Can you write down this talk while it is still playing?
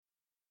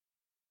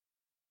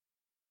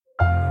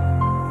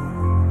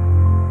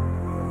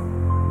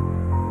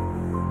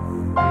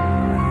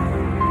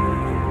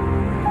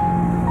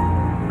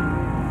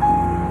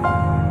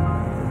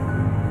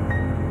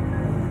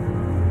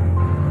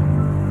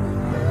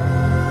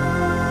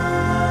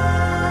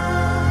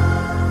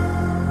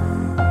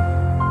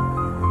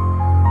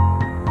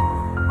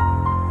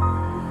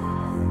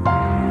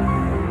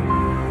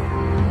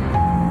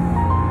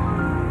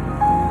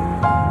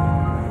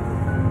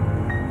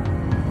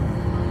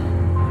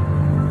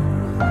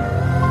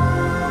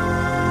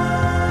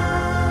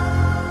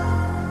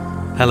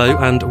Hello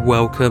and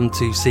welcome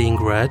to Seeing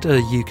Red, a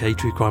UK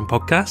true crime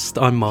podcast.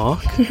 I'm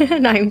Mark.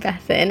 And I'm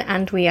Bethan,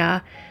 and we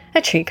are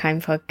a true crime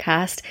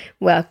podcast.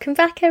 Welcome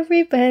back,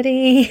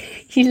 everybody.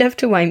 You love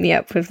to wind me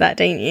up with that,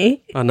 don't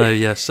you? I know,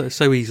 yes,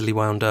 so easily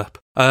wound up.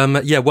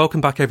 Welcome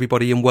back,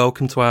 everybody, and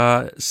welcome to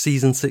our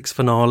Season 6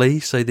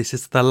 finale. So this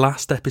is the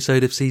last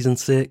episode of Season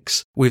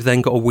 6. We've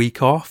then got a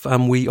week off,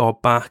 and we are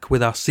back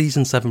with our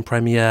Season 7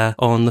 premiere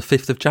on the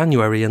 5th of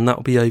January, and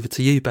that'll be over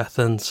to you,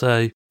 Bethan.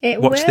 So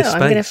watch this space. I'm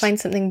going to find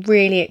something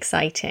really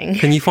exciting.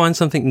 Can you find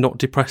something not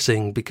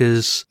depressing?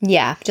 Because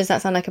yeah, does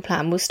that sound like a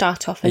plan? We'll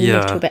start off a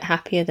little bit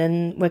happier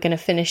than we're going to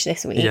finish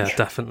this week. Yeah,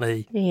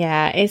 definitely.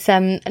 Yeah, it's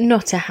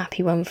not a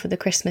happy one for the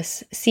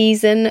Christmas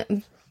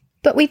season.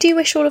 But we do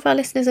wish all of our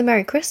listeners a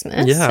Merry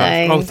Christmas.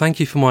 Yeah. So thank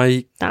you for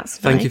my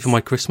thank you for my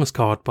Christmas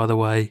card, by the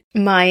way.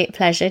 My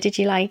pleasure. Did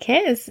you like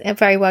it? It's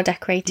very well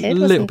decorated. A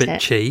little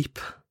bit cheap.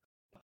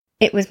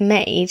 It was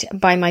made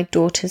by my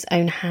daughter's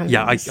own hands.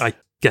 Yeah, I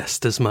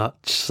guessed as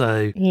much.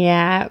 So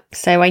yeah.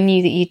 So I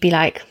knew that you'd be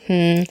like,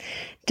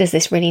 does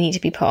this really need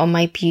to be put on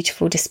my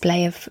beautiful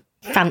display of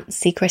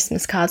fancy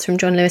Christmas cards from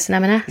John Lewis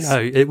and M&S?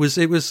 No, it was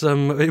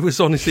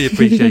honestly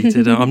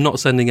appreciated. I'm not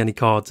sending any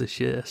cards this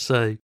year,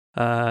 so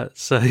I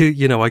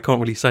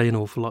can't really say an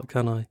awful lot,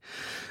 can I?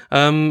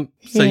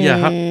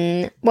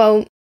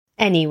 Well,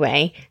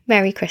 anyway,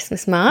 Merry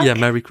Christmas, Mark. Yeah,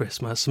 Merry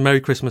Christmas.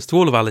 Merry Christmas to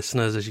all of our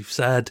listeners, as you've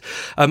said.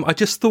 I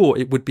just thought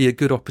it would be a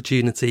good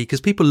opportunity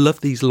because people love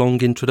these long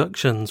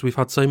introductions. We've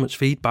had so much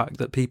feedback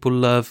that people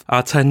love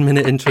our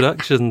 10-minute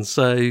introductions.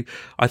 So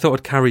I thought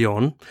I'd carry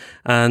on.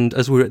 And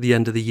as we're at the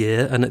end of the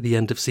year and at the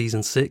end of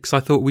season 6, I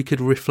thought we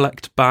could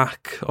reflect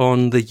back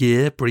on the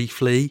year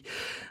briefly.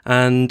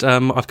 And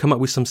I've come up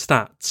with some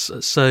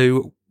stats.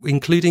 So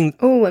including...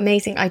 Oh,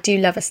 amazing. I do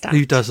love a stat.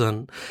 Who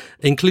doesn't?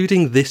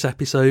 Including this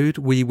episode,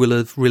 we will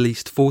have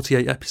released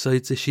 48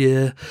 episodes this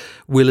year.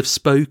 We'll have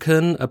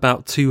spoken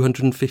about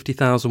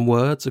 250,000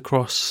 words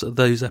across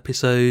those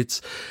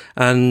episodes.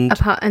 And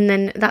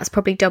then that's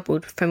probably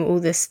doubled from all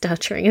the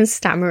stuttering and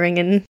stammering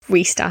and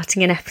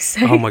restarting an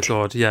episode. Oh my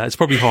God, yeah. It's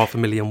probably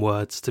 500,000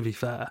 words, to be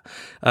fair.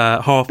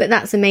 But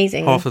that's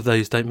amazing. Half of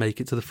those don't make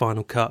it to the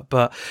final cut.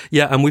 But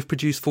yeah, and we've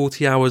produced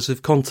 40 hours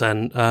of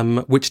content,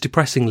 which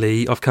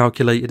depressingly, I've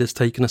calculated has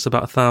taken us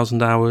about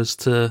 1,000 hours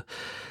to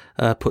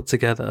put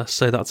together.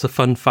 So that's a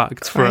fun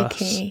fact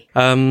Crikey. for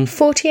us.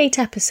 48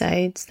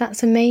 episodes.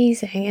 That's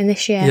amazing in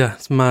this year. Yeah,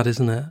 it's mad,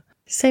 isn't it?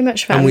 So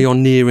much fun. And we are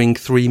nearing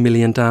 3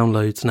 million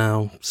downloads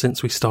now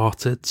since we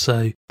started.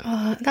 So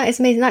that is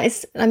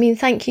amazing.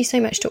 Thank you so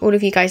much to all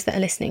of you guys that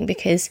are listening,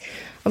 because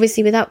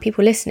obviously without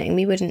people listening,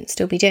 we wouldn't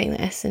still be doing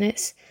this. And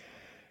it's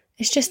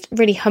just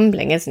really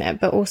humbling, isn't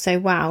it? But also,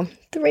 wow,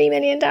 3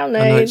 million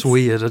downloads. I know, it's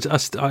weird.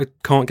 I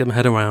can't get my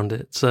head around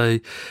it. So,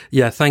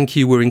 yeah, thank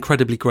you. We're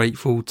incredibly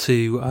grateful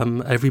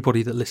to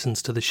everybody that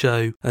listens to the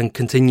show and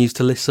continues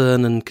to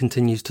listen and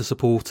continues to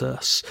support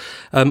us.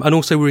 And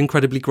also, we're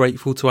incredibly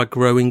grateful to our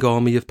growing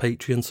army of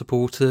Patreon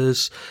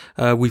supporters.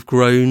 We've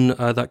grown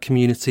that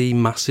community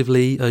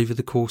massively over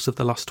the course of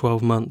the last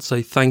 12 months.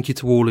 So thank you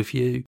to all of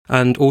you.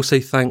 And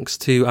also thanks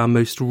to our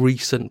most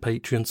recent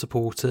Patreon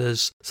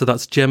supporters. So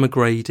that's Gemma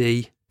Grady,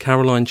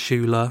 Caroline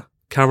Schuler,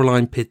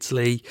 Caroline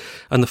Pidsley,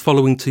 and the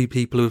following 2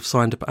 people who have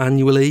signed up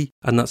annually,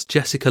 and that's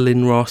Jessica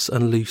Lynross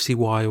and Lucy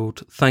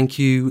Wild. Thank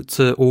you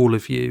to all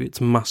of you.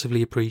 It's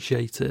massively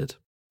appreciated.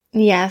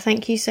 Yeah,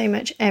 thank you so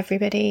much,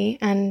 everybody.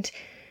 And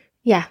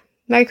yeah,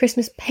 Merry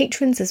Christmas,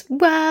 patrons as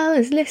well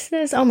as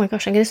listeners. Oh my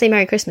gosh, I'm going to say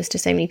Merry Christmas to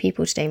so many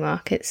people today,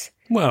 Mark. It's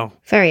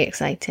very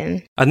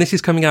exciting. And this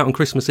is coming out on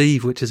Christmas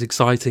Eve, which is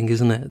exciting,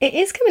 isn't it? It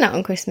is coming out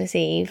on Christmas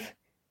Eve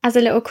as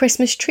a little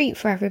Christmas treat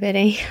for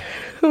everybody.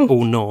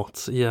 Or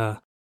not, yeah.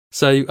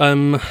 So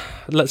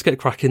let's get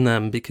cracking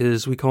then,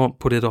 because we can't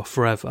put it off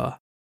forever.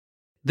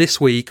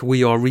 This week,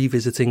 we are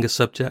revisiting a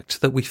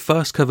subject that we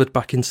first covered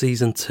back in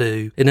Season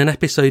 2 in an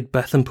episode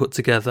Bethan put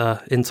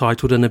together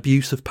entitled An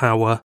Abuse of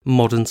Power,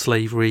 Modern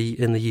Slavery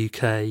in the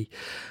UK.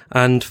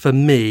 And for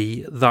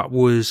me, that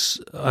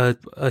was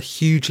a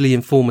hugely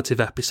informative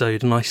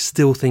episode, and I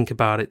still think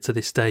about it to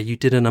this day. You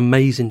did an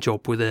amazing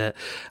job with it,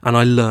 and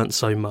I learnt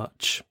so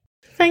much.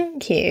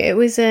 Thank you. It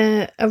was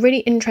a really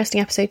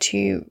interesting episode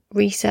to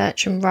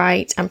research and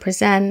write and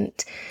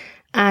present.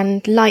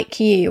 And like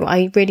you,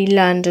 I really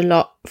learned a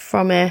lot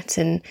from it.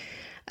 And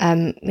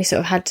we sort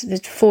of had the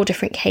 4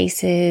 different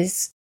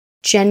cases.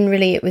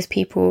 Generally, it was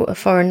a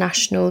foreign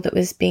national that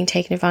was being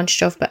taken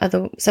advantage of, but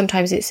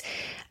sometimes it's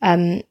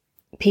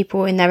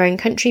people in their own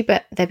country,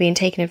 but they're being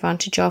taken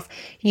advantage of,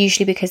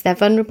 usually because they're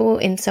vulnerable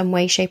in some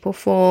way, shape or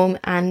form.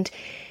 And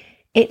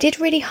it did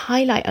really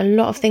highlight a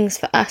lot of things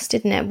for us,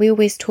 didn't it? We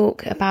always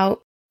talk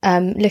about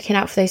looking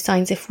out for those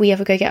signs if we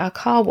ever go get our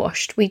car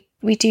washed.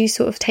 We do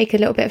sort of take a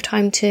little bit of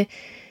time to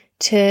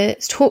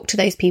talk to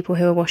those people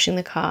who are washing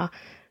the car,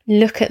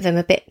 look at them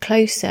a bit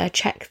closer,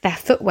 check their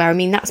footwear. I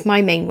mean, that's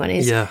my main one,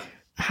 is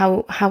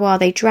how are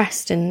they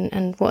dressed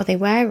and what are they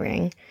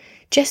wearing?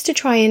 Just to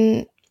try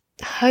and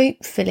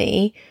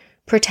hopefully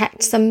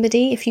protect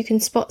somebody. If you can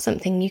spot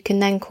something, you can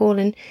then call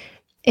and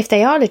if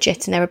they are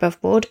legit and they're above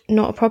board,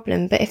 not a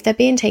problem. But if they're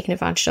being taken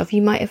advantage of,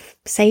 you might have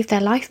saved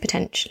their life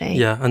potentially.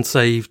 Yeah, and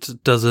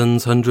saved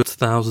dozens, hundreds,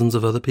 thousands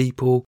of other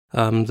people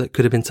that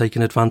could have been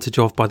taken advantage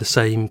of by the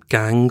same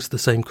gangs, the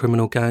same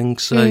criminal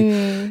gangs. So,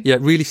 yeah,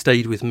 it really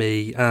stayed with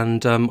me.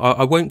 And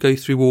I won't go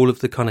through all of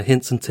the kind of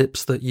hints and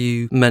tips that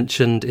you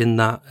mentioned in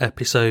that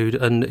episode.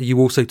 And you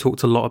also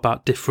talked a lot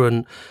about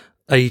different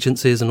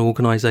agencies and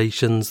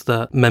organisations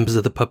that members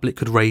of the public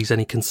could raise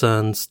any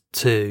concerns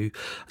to.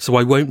 So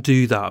I won't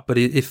do that. But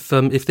if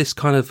this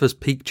kind of has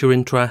piqued your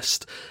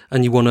interest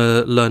and you want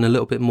to learn a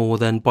little bit more,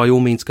 then by all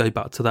means go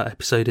back to that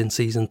episode in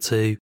season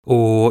 2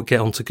 or get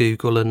onto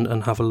Google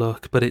and have a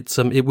look. But it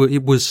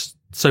was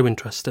so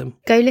interesting.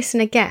 Go listen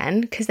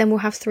again, because then we'll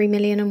have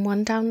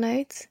 3,000,001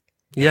 downloads.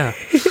 Yeah.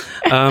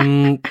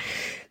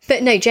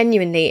 But no,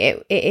 genuinely,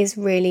 it is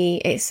really,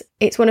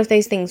 it's one of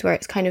those things where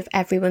it's kind of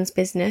everyone's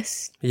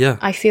business. Yeah.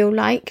 I feel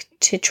like,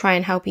 to try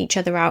and help each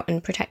other out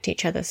and protect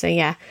each other. So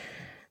yeah.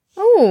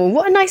 Oh,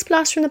 what a nice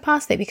blast from the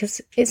past though, because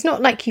it's not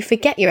like you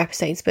forget your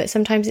episodes, but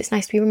sometimes it's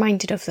nice to be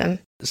reminded of them.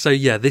 So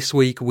yeah, this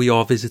week we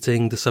are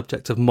visiting the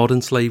subject of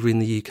modern slavery in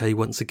the UK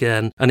once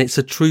again, and it's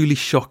a truly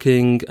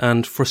shocking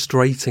and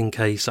frustrating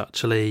case,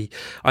 actually.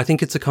 I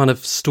think it's a kind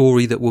of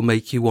story that will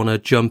make you want to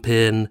jump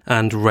in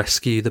and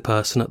rescue the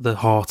person at the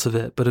heart of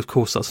it, but of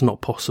course that's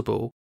not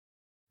possible.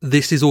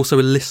 This is also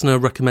a listener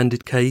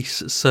recommended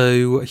case,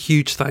 so a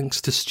huge thanks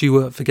to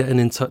Stuart for getting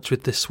in touch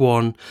with this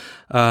one.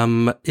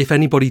 If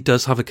anybody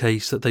does have a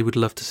case that they would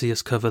love to see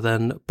us cover,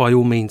 then by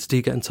all means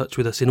do get in touch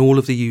with us in all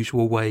of the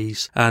usual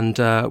ways, and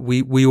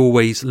we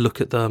always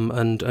look at them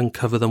and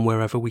cover them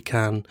wherever we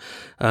can.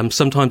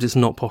 Sometimes it's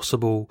not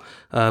possible,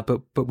 but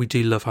we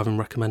do love having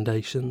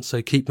recommendations,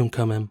 so keep them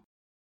coming.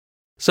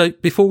 So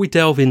before we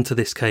delve into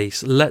this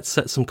case, let's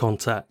set some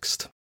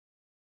context.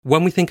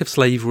 When we think of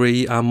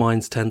slavery, our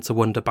minds tend to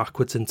wander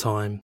backwards in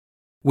time.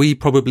 We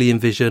probably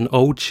envision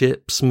old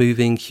ships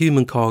moving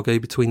human cargo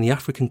between the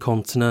African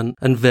continent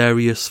and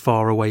various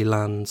faraway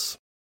lands.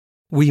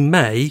 We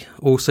may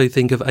also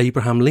think of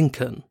Abraham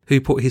Lincoln, who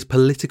put his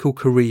political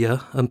career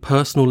and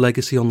personal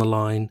legacy on the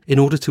line in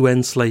order to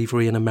end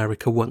slavery in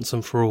America once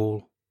and for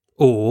all.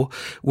 Or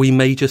we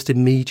may just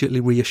immediately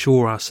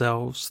reassure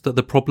ourselves that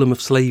the problem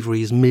of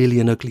slavery is merely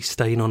an ugly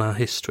stain on our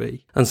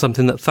history, and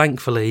something that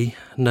thankfully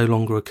no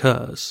longer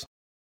occurs.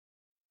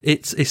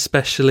 It's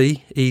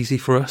especially easy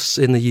for us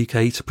in the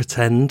UK to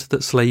pretend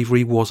that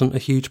slavery wasn't a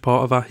huge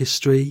part of our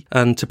history,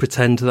 and to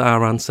pretend that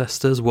our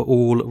ancestors were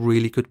all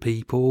really good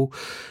people.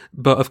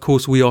 But of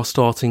course we are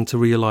starting to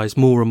realise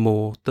more and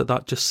more that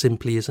that just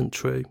simply isn't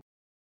true.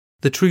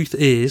 The truth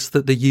is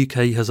that the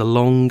UK has a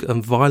long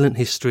and violent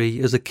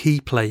history as a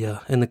key player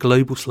in the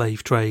global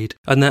slave trade,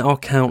 and there are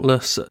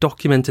countless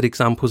documented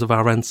examples of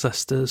our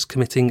ancestors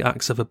committing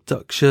acts of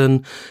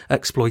abduction,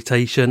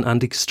 exploitation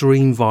and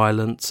extreme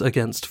violence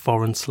against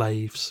foreign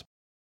slaves.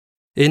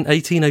 In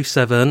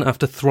 1807,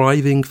 after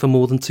thriving for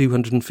more than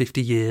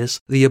 250 years,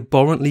 the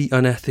abhorrently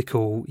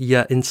unethical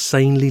yet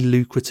insanely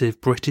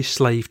lucrative British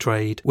slave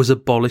trade was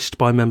abolished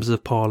by members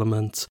of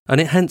Parliament, and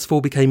it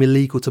henceforth became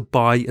illegal to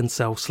buy and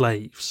sell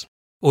slaves.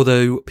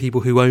 Although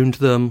people who owned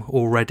them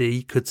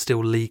already could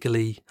still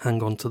legally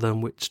hang on to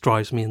them, which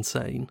drives me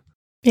insane.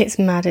 It's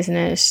mad, isn't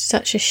it? It's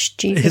such a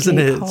stupid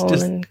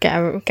loophole and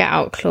get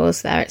out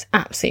clause there. It's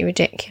absolutely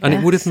ridiculous. And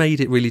it would have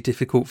made it really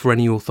difficult for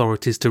any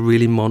authorities to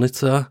really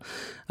monitor,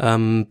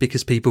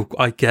 because people,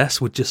 I guess,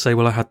 would just say,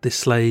 well, I had this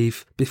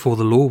slave before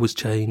the law was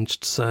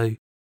changed, so...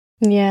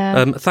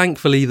 Yeah.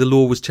 Thankfully, the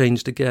law was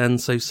changed again,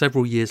 so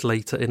several years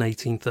later in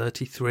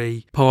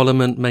 1833,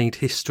 Parliament made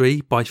history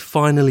by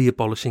finally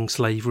abolishing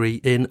slavery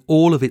in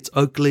all of its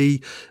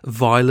ugly,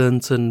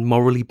 violent and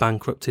morally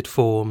bankrupted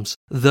forms,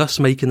 thus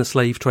making the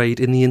slave trade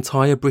in the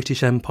entire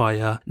British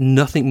Empire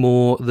nothing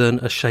more than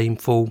a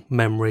shameful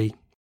memory.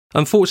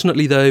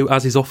 Unfortunately though,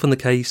 as is often the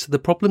case, the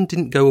problem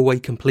didn't go away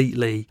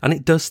completely, and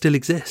it does still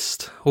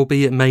exist,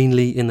 albeit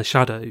mainly in the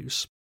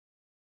shadows.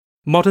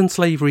 Modern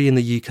slavery in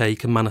the UK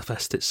can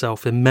manifest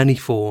itself in many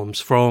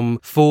forms, from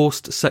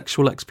forced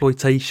sexual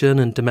exploitation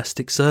and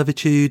domestic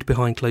servitude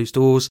behind closed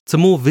doors to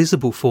more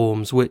visible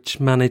forms which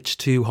manage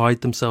to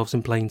hide themselves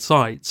in plain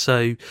sight.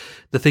 So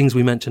the things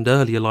we mentioned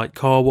earlier, like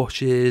car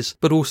washes,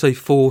 but also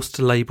forced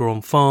labour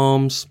on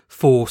farms,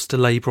 forced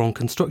labour on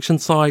construction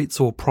sites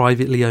or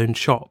privately owned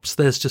shops.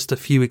 There's just a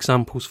few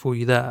examples for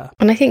you there.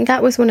 And I think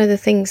that was one of the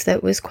things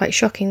that was quite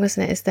shocking,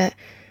 wasn't it, is that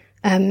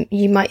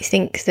you might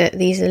think that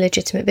these are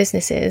legitimate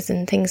businesses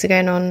and things are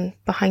going on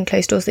behind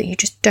closed doors that you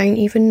just don't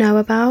even know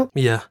about.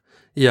 Yeah,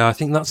 I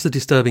think that's the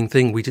disturbing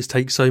thing. We just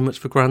take so much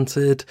for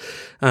granted,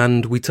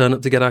 and we turn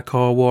up to get our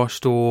car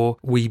washed, or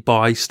we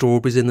buy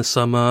strawberries in the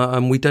summer,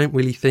 and we don't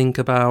really think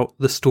about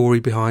the story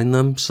behind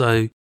them.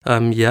 So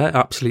yeah, it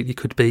absolutely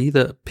could be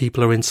that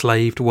people are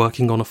enslaved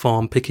working on a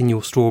farm picking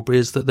your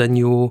strawberries that then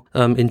you're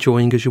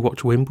enjoying as you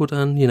watch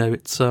Wimbledon. You know,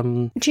 it's...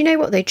 Do you know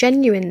what though,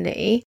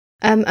 genuinely...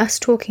 us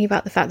talking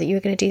about the fact that you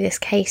were going to do this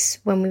case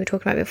when we were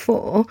talking about it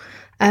before,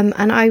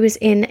 and I was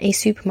in a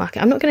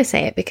supermarket. I'm not going to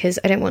say it because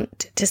I don't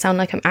want to sound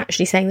like I'm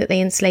actually saying that they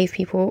enslave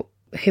people,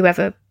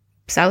 whoever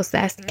sells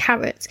their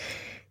carrots.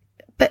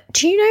 But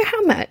do you know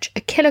how much a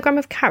kilogram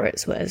of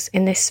carrots was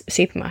in this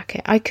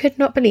supermarket? I could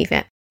not believe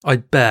it. I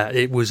bet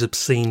it was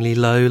obscenely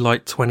low,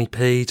 like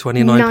 20p,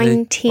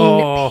 29p.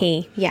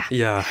 19p, yeah.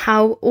 Yeah.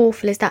 How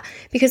awful is that?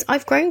 Because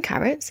I've grown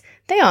carrots.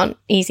 They aren't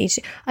easy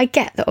to... I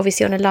get that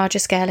obviously on a larger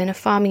scale in a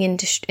farming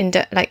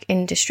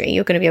industry,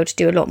 you're going to be able to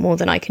do a lot more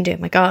than I can do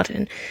in my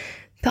garden.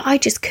 But I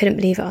just couldn't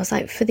believe it. I was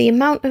like, for the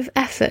amount of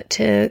effort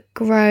to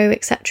grow,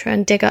 etc.,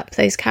 and dig up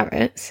those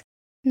carrots,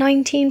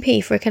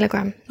 19p for a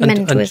kilogram.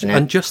 Mental, isn't it?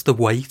 And just the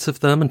weight of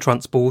them and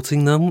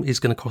transporting them is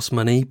going to cost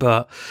money.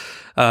 But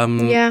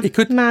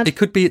it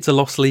could be it's a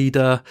loss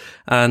leader,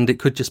 and it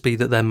could just be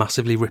that they're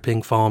massively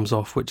ripping farms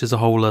off, which is a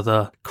whole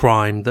other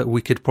crime that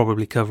we could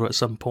probably cover at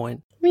some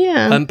point.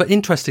 Yeah. But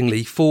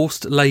interestingly,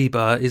 forced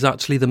labour is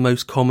actually the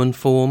most common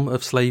form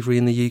of slavery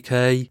in the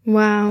UK.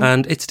 Wow.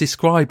 And it's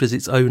described as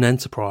its own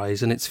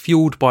enterprise, and it's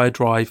fuelled by a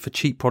drive for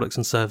cheap products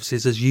and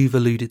services, as you've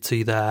alluded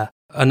to there.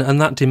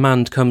 And that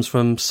demand comes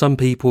from some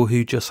people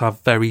who just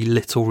have very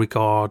little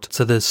regard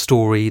to the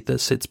story that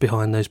sits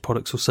behind those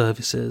products or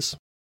services.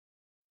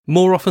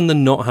 More often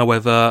than not,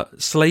 however,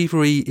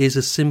 slavery is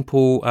as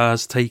simple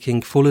as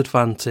taking full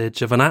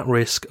advantage of an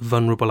at-risk,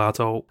 vulnerable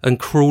adult and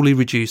cruelly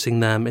reducing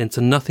them into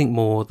nothing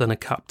more than a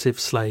captive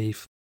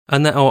slave.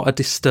 And there are a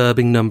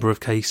disturbing number of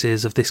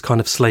cases of this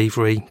kind of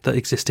slavery that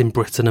exist in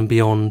Britain and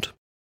beyond.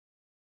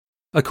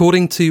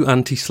 According to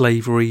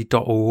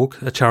antislavery.org,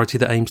 a charity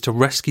that aims to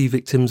rescue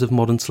victims of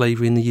modern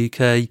slavery in the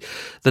UK,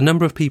 the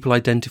number of people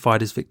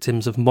identified as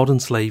victims of modern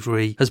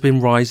slavery has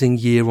been rising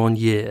year on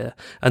year,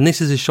 and this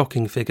is a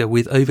shocking figure,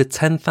 with over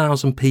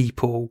 10,000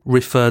 people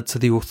referred to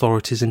the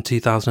authorities in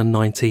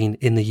 2019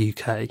 in the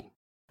UK.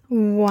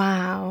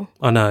 Wow.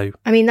 I know.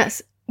 I mean,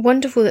 that's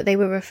wonderful that they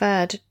were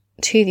referred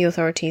to the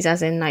authorities,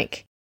 as in,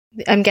 like,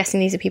 I'm guessing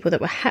these are people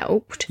that were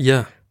helped.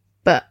 Yeah.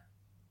 But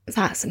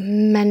that's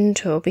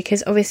mental,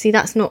 because obviously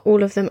that's not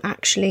all of them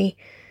actually.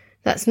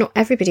 That's not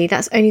everybody.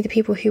 That's only the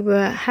people who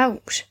were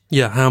helped.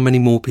 Yeah, how many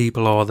more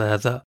people are there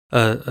that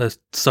are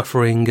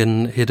suffering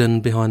and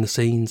hidden behind the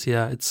scenes?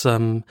 Yeah, it's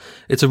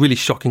a really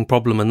shocking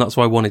problem, and that's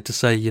why I wanted to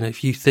say,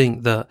 if you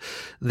think that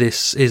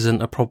this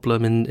isn't a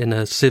problem in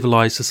a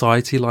civilized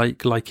society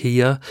like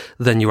here,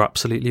 then you're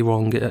absolutely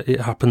wrong.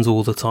 It happens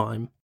all the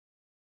time.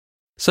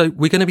 So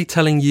we're going to be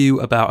telling you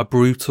about a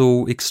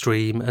brutal,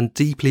 extreme and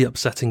deeply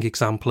upsetting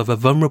example of a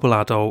vulnerable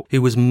adult who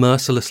was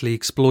mercilessly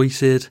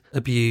exploited,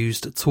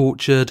 abused,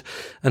 tortured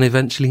and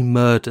eventually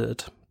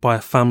murdered by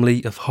a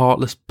family of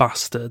heartless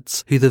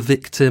bastards who the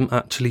victim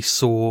actually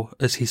saw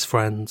as his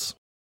friends.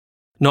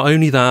 Not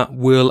only that,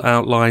 we'll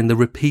outline the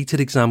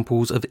repeated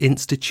examples of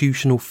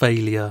institutional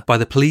failure by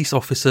the police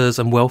officers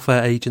and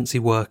welfare agency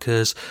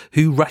workers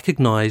who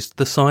recognised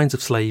the signs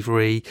of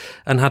slavery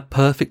and had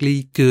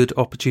perfectly good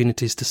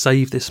opportunities to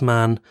save this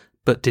man,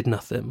 but did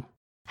nothing.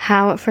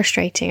 How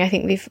frustrating. I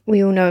think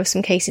we all know of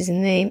some cases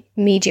in the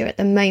media at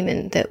the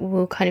moment that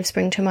will kind of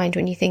spring to mind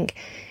when you think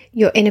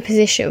you're in a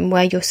position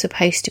where you're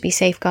supposed to be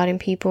safeguarding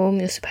people,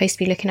 you're supposed to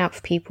be looking out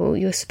for people,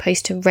 you're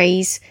supposed to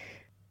raise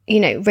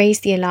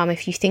the alarm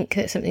if you think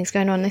that something's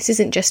going on. This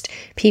isn't just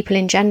people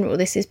in general.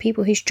 This is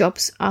people whose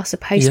jobs are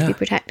supposed to be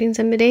protecting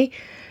somebody.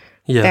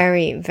 Yeah.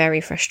 Very,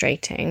 very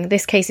frustrating.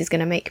 This case is going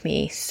to make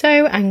me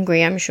so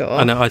angry, I'm sure.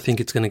 I know, I think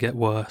it's going to get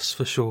worse,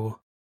 for sure.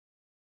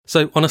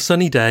 So, on a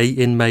sunny day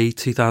in May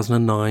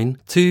 2009,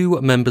 two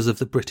members of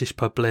the British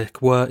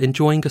public were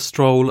enjoying a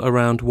stroll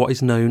around what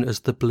is known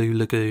as the Blue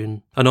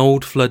Lagoon, an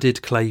old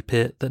flooded clay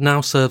pit that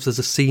now serves as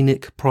a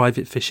scenic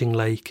private fishing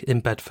lake in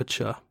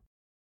Bedfordshire.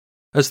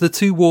 As the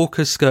two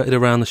walkers skirted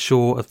around the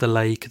shore of the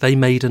lake, they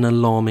made an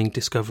alarming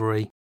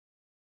discovery.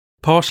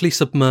 Partially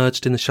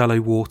submerged in the shallow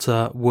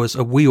water was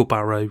a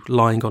wheelbarrow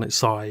lying on its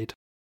side,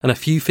 and a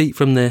few feet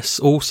from this,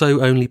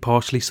 also only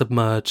partially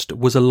submerged,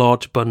 was a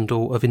large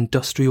bundle of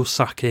industrial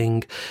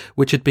sacking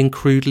which had been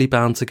crudely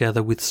bound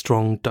together with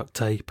strong duct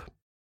tape.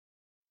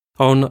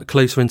 On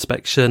closer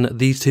inspection,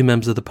 these two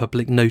members of the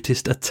public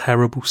noticed a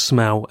terrible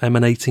smell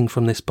emanating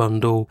from this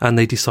bundle, and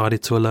they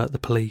decided to alert the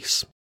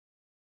police.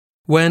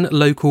 When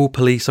local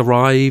police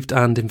arrived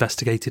and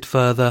investigated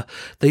further,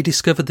 they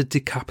discovered the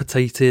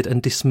decapitated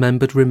and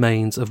dismembered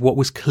remains of what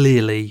was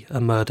clearly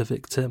a murder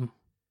victim.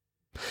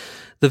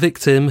 The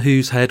victim,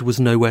 whose head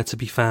was nowhere to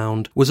be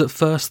found, was at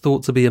first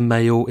thought to be a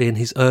male in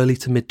his early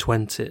to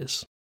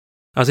mid-20s.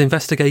 As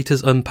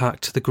investigators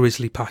unpacked the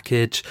grisly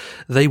package,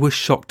 they were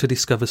shocked to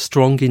discover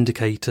strong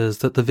indicators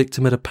that the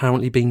victim had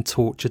apparently been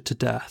tortured to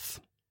death.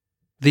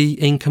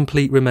 The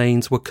incomplete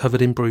remains were covered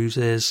in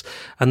bruises,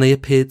 and they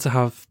appeared to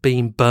have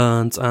been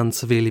burned and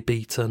severely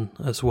beaten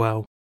as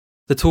well.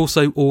 The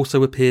torso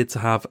also appeared to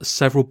have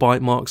several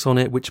bite marks on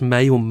it, which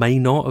may or may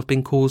not have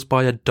been caused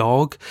by a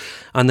dog,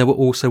 and there were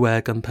also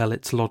airgun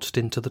pellets lodged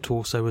into the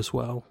torso as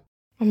well.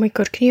 Oh my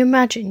god, can you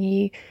imagine?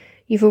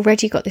 You've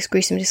already got this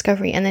gruesome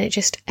discovery, and then it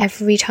just,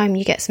 every time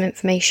you get some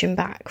information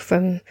back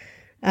from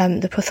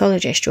the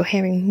pathologist, you're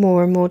hearing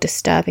more and more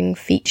disturbing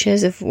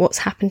features of what's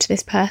happened to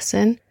this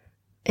person.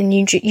 And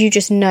you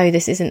just know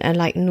this isn't a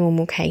like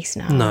normal case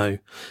now. No.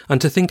 And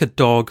to think a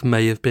dog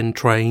may have been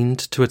trained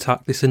to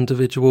attack this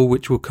individual,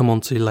 which we'll come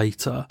on to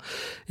later,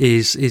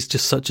 is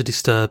just such a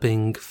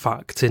disturbing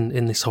fact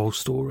in this whole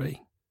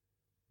story.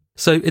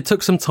 So it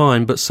took some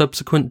time, but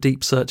subsequent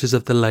deep searches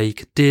of the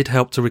lake did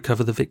help to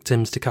recover the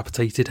victim's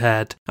decapitated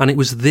head, and it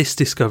was this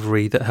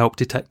discovery that helped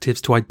detectives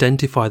to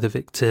identify the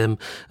victim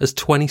as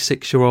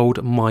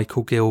 26-year-old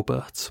Michael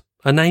Gilbert.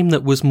 A name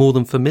that was more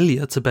than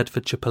familiar to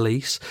Bedfordshire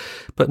police,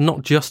 but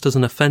not just as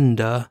an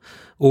offender,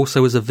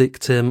 also as a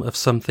victim of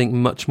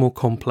something much more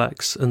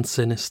complex and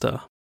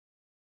sinister.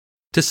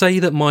 To say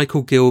that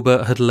Michael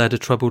Gilbert had led a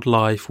troubled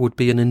life would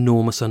be an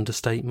enormous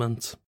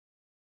understatement.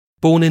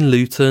 Born in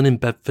Luton in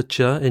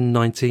Bedfordshire in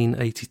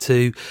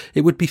 1982,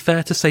 it would be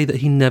fair to say that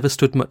he never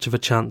stood much of a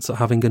chance at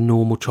having a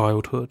normal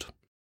childhood.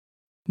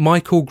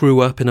 Michael grew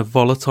up in a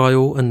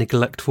volatile and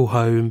neglectful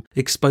home,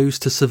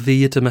 exposed to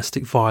severe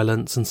domestic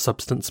violence and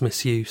substance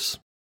misuse.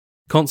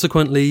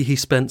 Consequently, he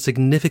spent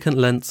significant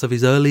lengths of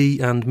his early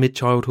and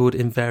mid-childhood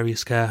in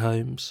various care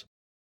homes.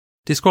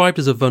 Described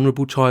as a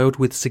vulnerable child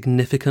with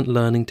significant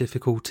learning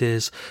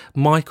difficulties,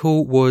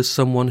 Michael was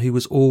someone who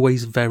was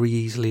always very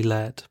easily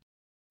led.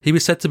 He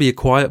was said to be a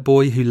quiet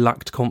boy who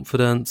lacked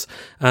confidence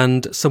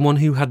and someone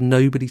who had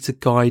nobody to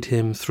guide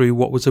him through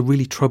what was a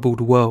really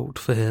troubled world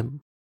for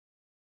him.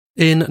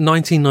 In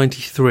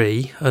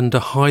 1993, under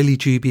highly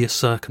dubious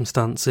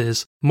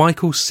circumstances,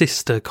 Michael's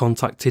sister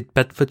contacted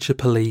Bedfordshire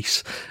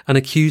police and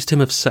accused him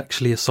of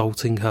sexually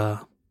assaulting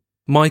her.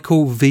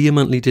 Michael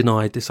vehemently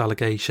denied this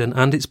allegation,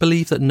 and it's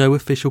believed that no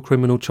official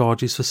criminal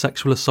charges for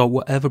sexual assault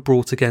were ever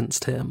brought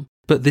against him,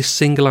 but this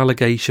single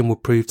allegation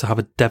would prove to have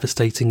a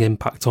devastating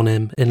impact on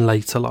him in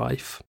later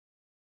life.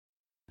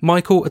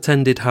 Michael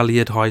attended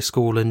Halliard High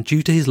School, and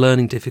due to his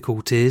learning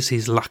difficulties,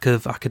 his lack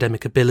of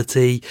academic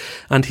ability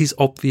and his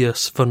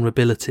obvious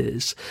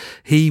vulnerabilities,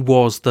 he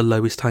was the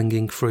lowest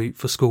hanging fruit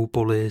for school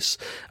bullies,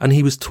 and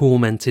he was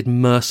tormented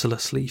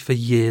mercilessly for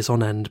years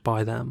on end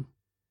by them.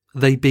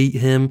 They beat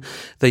him,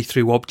 they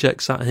threw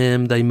objects at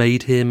him, they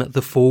made him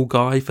the fall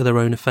guy for their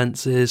own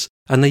offences,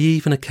 and they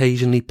even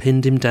occasionally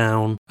pinned him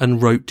down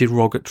and wrote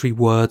derogatory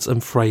words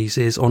and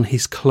phrases on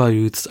his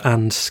clothes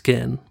and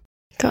skin.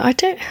 God, I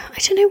don't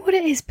know what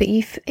it is, but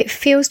it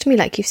feels to me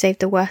like you've saved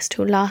the worst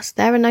till last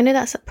there. And I know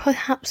that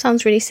perhaps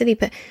sounds really silly,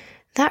 but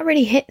that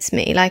really hits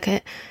me.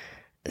 Like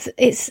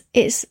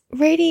it's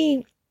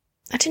really,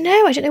 I don't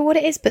know what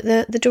it is, but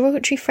the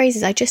derogatory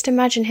phrases, I just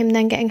imagine him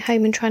then getting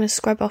home and trying to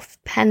scrub off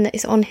pen that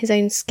is on his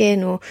own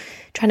skin, or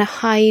trying to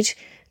hide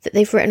that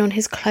they've written on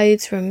his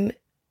clothes from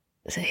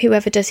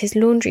whoever does his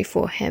laundry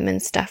for him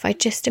and stuff. I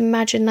just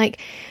imagine like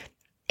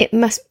it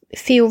must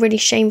feel really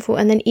shameful,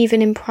 and then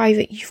even in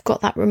private you've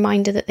got that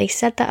reminder that they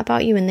said that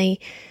about you, and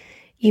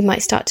you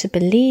might start to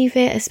believe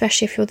it,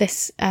 especially if you're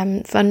this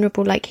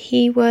vulnerable like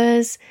he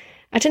was.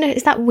 I don't know,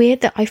 is that weird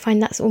that I find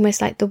that's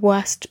almost like the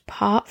worst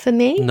part for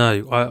me?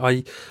 No,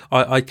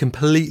 I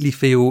completely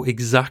feel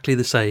exactly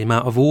the same.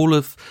 Out of all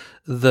of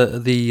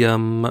the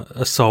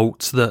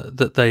assaults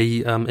that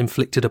they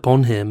inflicted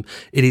upon him,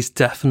 it is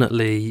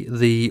definitely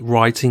the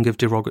writing of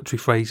derogatory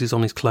phrases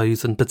on his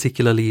clothes and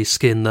particularly his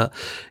skin that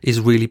is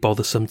really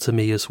bothersome to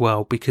me as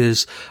well,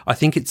 because I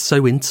think it's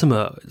so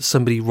intimate,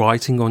 somebody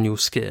writing on your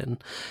skin,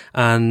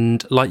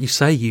 and like you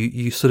say,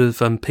 you sort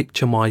of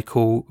picture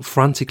Michael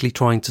frantically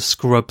trying to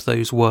scrub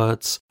those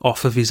words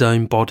off of his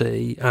own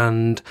body,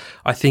 and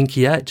I think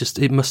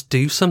it must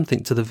do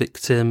something to the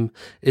victim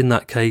in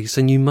that case,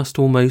 and you must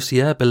almost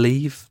believe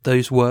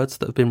those words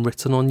that have been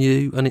written on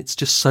you, and it's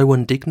just so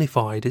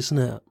undignified, isn't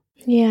it?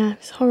 Yeah,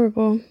 it's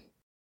horrible.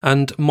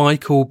 And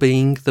Michael,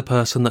 being the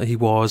person that he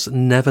was,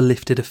 never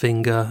lifted a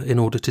finger in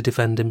order to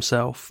defend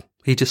himself.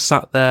 He just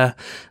sat there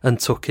and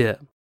took it.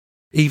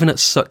 Even at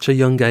such a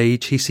young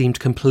age, he seemed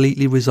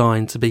completely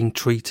resigned to being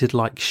treated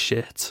like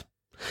shit.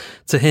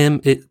 To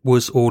him, it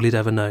was all he'd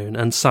ever known,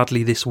 and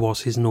sadly this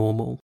was his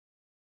normal.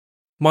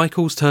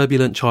 Michael's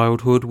turbulent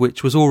childhood,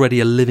 which was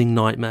already a living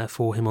nightmare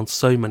for him on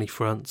so many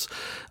fronts,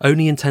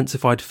 only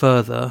intensified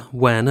further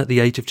when, at the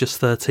age of just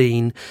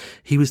 13,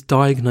 he was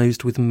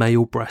diagnosed with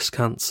male breast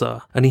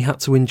cancer, and he had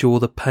to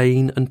endure the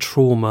pain and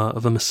trauma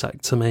of a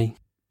mastectomy,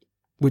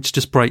 which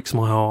just breaks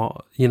my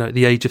heart, at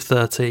the age of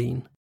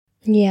 13.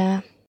 Yeah.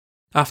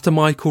 After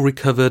Michael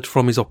recovered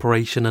from his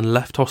operation and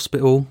left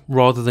hospital,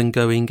 rather than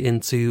going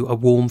into a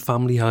warm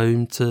family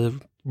home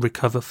to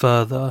recover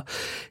further,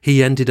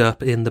 he ended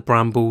up in the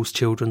Brambles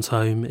Children's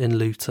Home in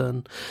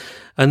Luton,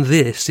 and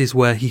this is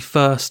where he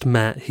first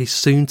met his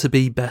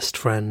soon-to-be best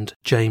friend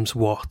James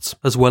Watt,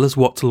 as well as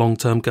Watt's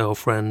long-term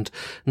girlfriend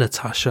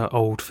Natasha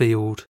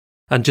Oldfield.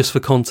 And just for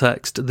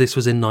context, this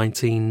was in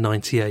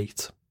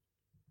 1998.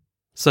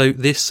 So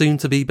this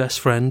soon-to-be best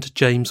friend,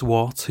 James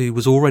Watt, who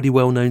was already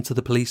well known to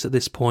the police at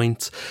this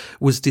point,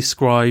 was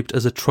described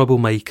as a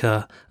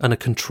troublemaker and a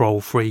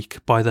control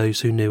freak by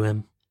those who knew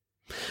him.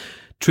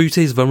 True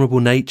to his vulnerable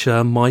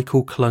nature,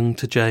 Michael clung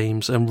to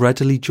James and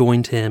readily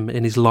joined him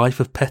in his life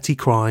of petty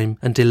crime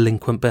and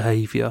delinquent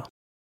behaviour.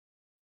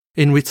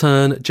 In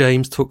return,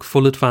 James took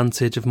full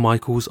advantage of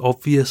Michael's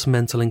obvious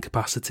mental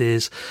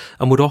incapacities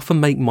and would often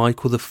make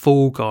Michael the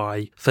fall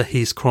guy for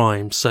his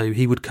crimes. So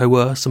he would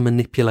coerce and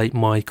manipulate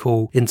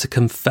Michael into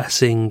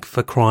confessing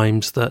for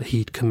crimes that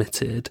he'd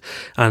committed,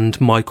 and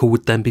Michael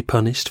would then be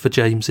punished for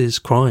James's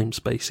crimes,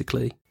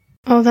 basically.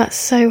 Oh, that's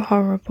so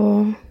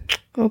horrible.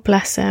 Oh,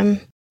 bless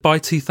him. By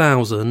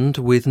 2000,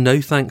 with no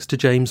thanks to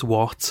James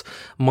Watt,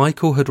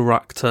 Michael had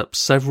racked up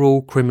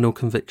several criminal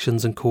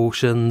convictions and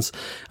cautions,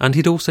 and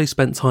he'd also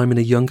spent time in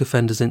a young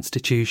offenders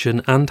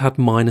institution and had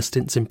minor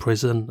stints in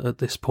prison at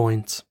this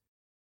point.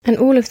 And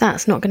all of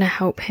that's not going to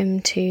help him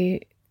to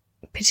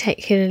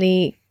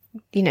particularly,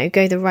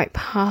 go the right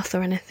path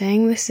or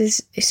anything.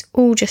 It's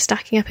all just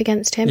stacking up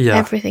against him. Yeah.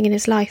 Everything in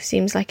his life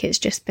seems like it's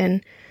just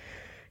been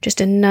just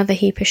another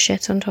heap of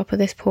shit on top of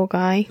this poor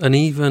guy. And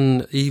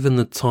even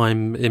the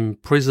time in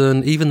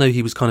prison, even though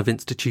he was kind of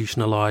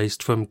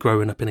institutionalised from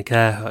growing up in a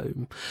care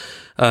home,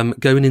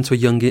 going into a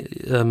young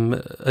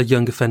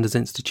offenders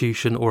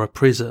institution or a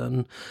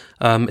prison,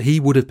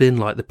 he would have been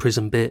like the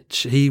prison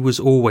bitch. He was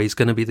always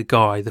going to be the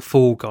guy, the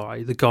fall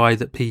guy, the guy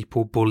that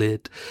people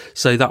bullied.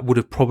 So that would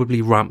have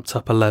probably ramped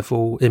up a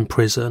level in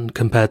prison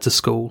compared to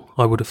school,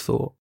 I would have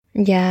thought.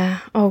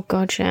 Yeah. Oh,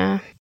 God, yeah.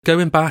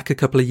 Going back a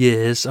couple of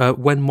years,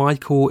 when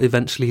Michael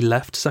eventually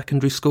left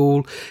secondary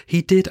school,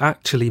 he did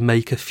actually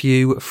make a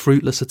few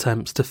fruitless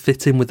attempts to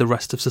fit in with the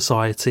rest of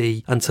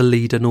society and to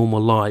lead a normal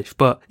life,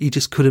 but he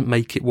just couldn't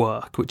make it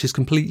work, which is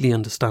completely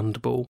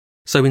understandable.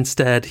 So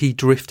instead, he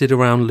drifted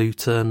around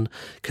Luton,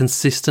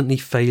 consistently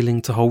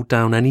failing to hold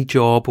down any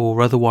job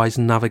or otherwise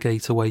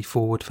navigate a way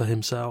forward for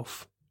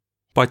himself.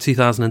 By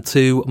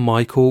 2002,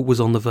 Michael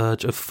was on the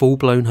verge of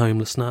full-blown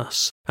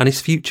homelessness, and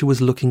his future was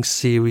looking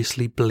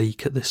seriously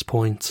bleak at this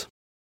point.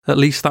 At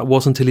least that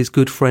was until his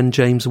good friend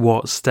James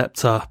Watt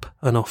stepped up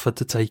and offered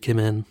to take him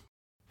in.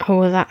 Oh,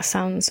 well, that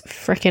sounds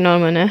freaking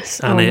ominous.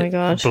 And oh my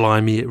God.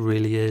 Blimey, it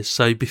really is.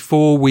 So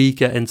before we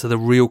get into the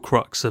real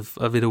crux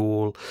of it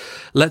all,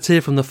 let's hear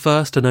from the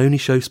first and only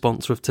show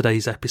sponsor of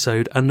today's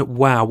episode, and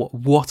wow,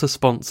 what a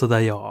sponsor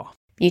they are.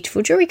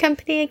 Beautiful Jewellery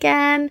Company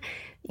again.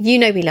 You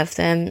know we love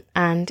them,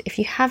 and if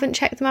you haven't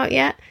checked them out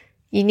yet,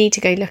 you need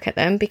to go look at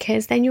them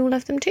because then you'll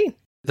love them too.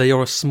 They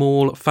are a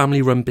small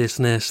family-run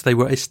business. They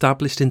were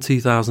established in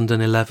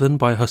 2011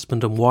 by a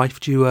husband and wife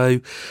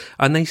duo,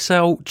 and they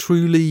sell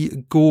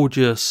truly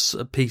gorgeous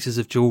pieces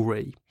of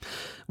jewellery.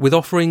 With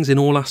offerings in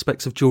all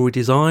aspects of jewellery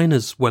design,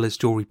 as well as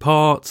jewellery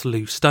parts,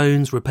 loose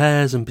stones,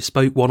 repairs and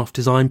bespoke one-off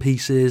design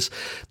pieces,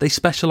 they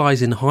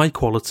specialise in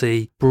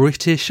high-quality,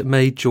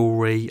 British-made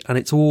jewellery, and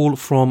it's all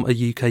from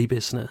a UK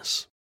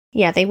business.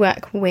 Yeah, they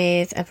work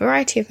with a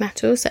variety of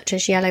metals such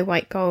as yellow,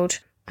 white gold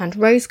and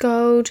rose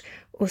gold,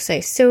 also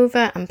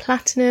silver and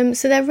platinum,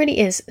 so there really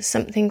is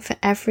something for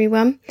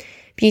everyone.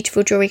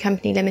 Beautiful Jewellery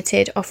Company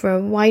Limited offer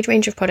a wide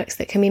range of products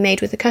that can be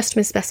made with the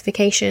customer's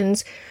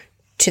specifications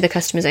to the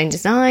customer's own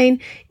design,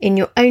 in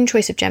your own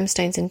choice of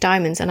gemstones and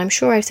diamonds. And I'm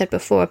sure I've said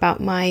before about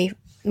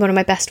one of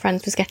my best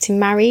friends was getting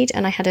married,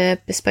 and I had a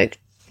bespoke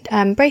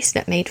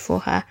bracelet made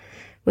for her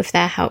with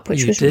their help,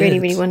 which was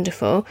really, really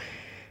wonderful.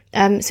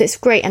 So it's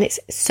great, and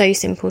it's so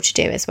simple to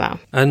do as well.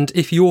 And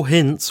if your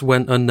hints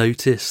went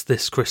unnoticed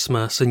this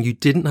Christmas and you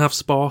didn't have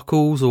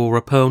sparkles or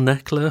a pearl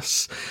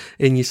necklace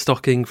in your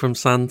stocking from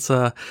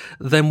Santa,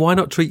 then why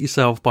not treat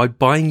yourself by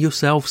buying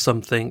yourself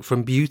something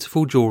from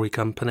Beautiful Jewellery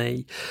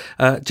Company?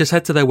 Just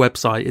head to their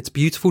website. It's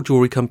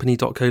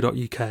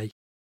beautifuljewellerycompany.co.uk.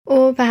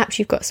 Or perhaps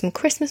you've got some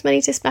Christmas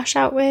money to splash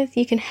out with,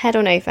 you can head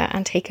on over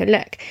and take a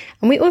look.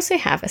 And we also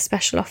have a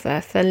special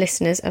offer for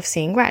listeners of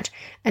Seeing Red,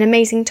 an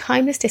amazing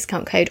timeless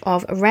discount code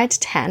of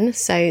RED10,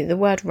 so the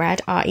word red,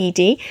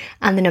 R-E-D,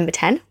 and the number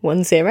 10,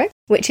 10,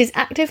 which is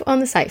active on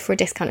the site for a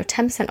discount of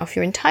 10% off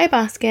your entire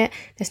basket.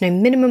 There's no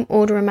minimum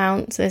order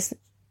amount,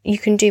 you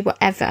can do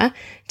whatever,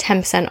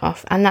 10%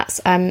 off, and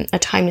that's a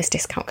timeless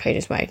discount code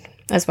as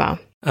well.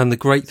 And the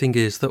great thing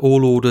is that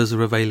all orders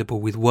are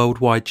available with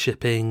worldwide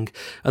shipping,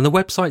 and the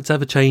website's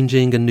ever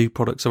changing and new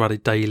products are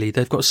added daily.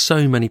 They've got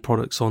so many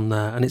products on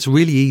there, and it's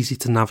really easy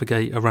to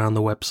navigate around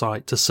the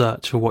website to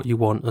search for what you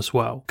want as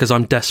well. Because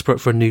I'm desperate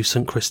for a new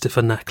St.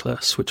 Christopher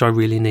necklace, which I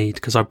really need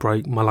because I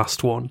broke my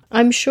last one.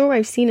 I'm sure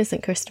I've seen a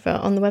St. Christopher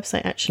on the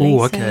website actually.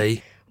 Oh, okay.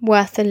 So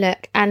worth a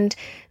look. And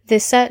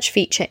the search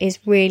feature is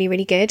really,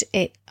 really good.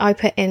 I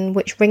put in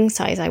which ring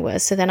size I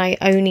was, so then I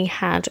only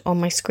had on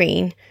my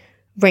screen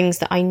rings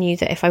that I knew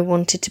that if I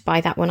wanted to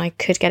buy that one, I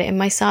could get it in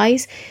my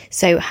size.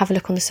 So have a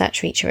look on the search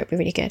feature, it'd be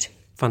really good.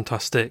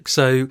 Fantastic.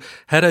 So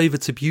head over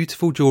to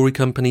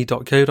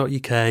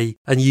beautifuljewellerycompany.co.uk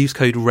and use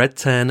code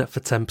RED10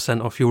 for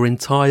 10% off your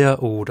entire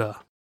order.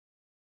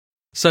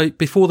 So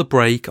before the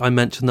break, I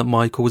mentioned that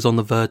Michael was on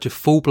the verge of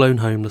full-blown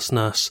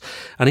homelessness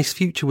and his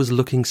future was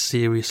looking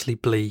seriously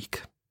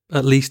bleak,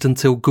 at least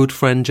until good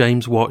friend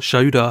James Watt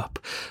showed up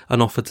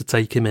and offered to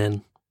take him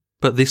in.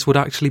 But this would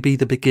actually be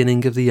the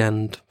beginning of the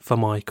end for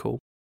Michael.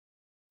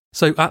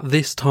 So at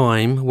this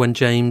time, when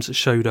James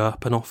showed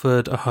up and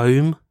offered a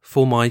home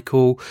for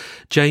Michael,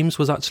 James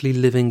was actually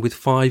living with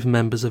 5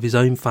 members of his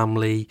own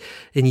family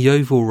in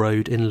Yeovil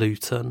Road in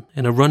Luton,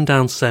 in a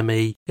rundown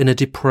semi in a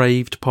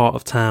depraved part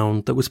of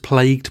town that was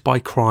plagued by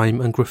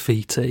crime and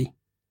graffiti.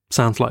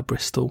 Sounds like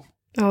Bristol.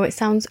 Oh, it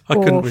sounds I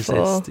awful. couldn't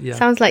resist. Yeah.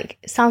 Sounds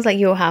like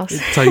your house.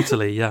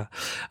 Totally, yeah.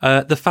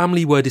 The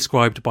family were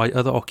described by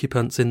other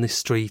occupants in this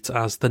street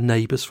as the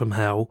neighbours from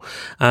hell,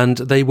 and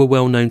they were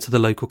well known to the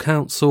local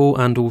council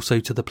and also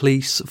to the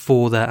police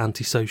for their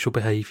antisocial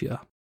behaviour.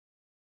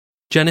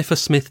 Jennifer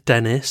Smith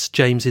Dennis,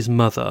 James's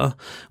mother,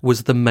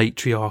 was the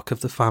matriarch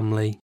of the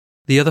family.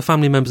 The other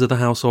family members of the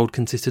household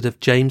consisted of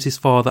James's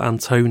father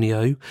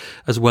Antonio,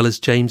 as well as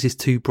James's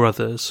 2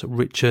 brothers,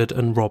 Richard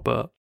and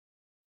Robert.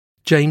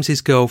 James's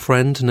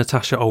girlfriend,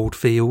 Natasha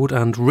Oldfield,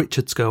 and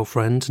Richard's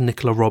girlfriend,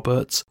 Nicola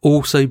Roberts,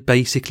 also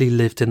basically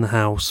lived in the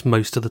house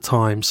most of the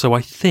time. So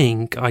I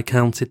think I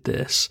counted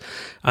this,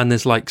 and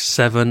there's like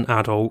 7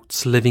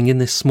 adults living in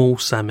this small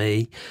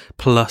semi,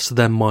 plus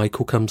then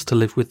Michael comes to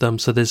live with them.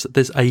 So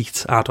there's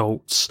 8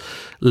 adults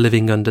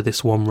living under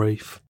this one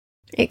roof.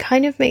 It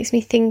kind of makes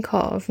me think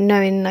of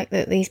knowing like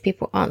that these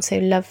people aren't so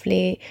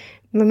lovely.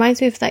 Reminds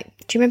me of like,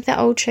 do you remember that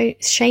old show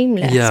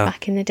Shameless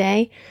back in the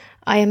day?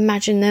 I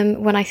imagine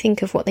them, when I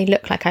think of what they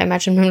look like, I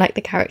imagine them like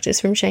the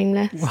characters from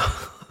Shameless.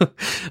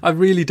 I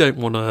really don't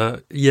want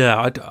to.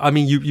 Yeah, I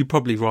mean, you're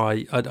probably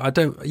right. I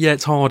don't. Yeah,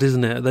 it's hard,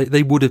 isn't it?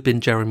 They would have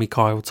been Jeremy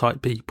Kyle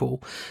type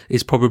people.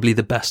 Is probably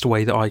the best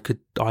way that I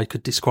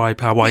could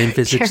describe how I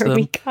envisage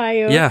Jeremy them.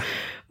 Kyle. Yeah,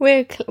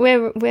 we're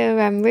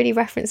really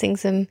referencing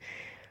some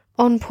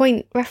on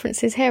point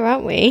references here,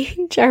 aren't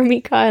we? Jeremy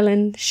Kyle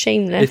and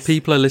Shameless. If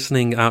people are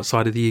listening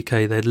outside of the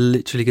UK, they're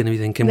literally going to be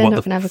thinking,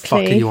 what the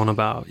fuck are you on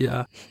about?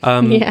 Yeah.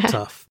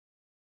 Tough.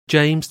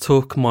 James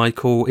took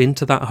Michael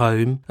into that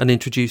home and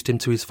introduced him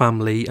to his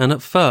family. And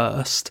at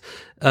first,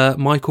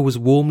 Michael was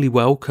warmly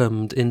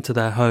welcomed into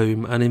their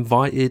home and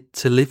invited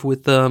to live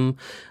with them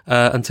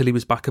until he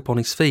was back up on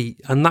his feet.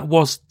 And that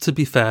was, to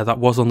be fair, that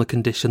was on the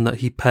condition that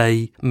he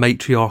pay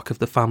matriarch of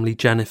the family,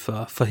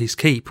 Jennifer, for his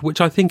keep, which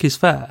I think is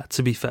fair,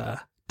 to be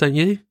fair. Don't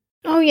you?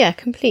 Oh, yeah,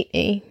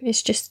 completely.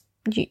 It's just...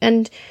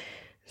 and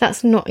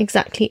that's not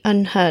exactly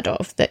unheard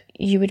of, that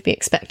you would be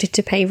expected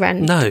to pay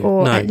rent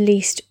or at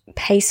least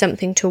pay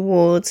something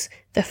towards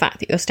the fact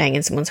that you're staying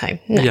in someone's home.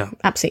 No, yeah.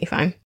 Absolutely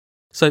fine.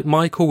 So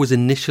Michael was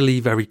initially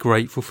very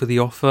grateful for the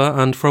offer,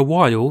 and for a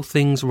while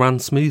things ran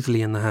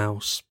smoothly in the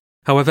house.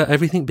 However,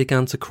 everything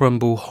began to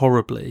crumble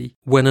horribly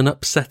when an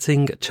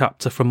upsetting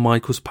chapter from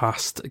Michael's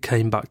past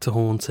came back to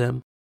haunt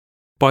him.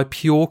 By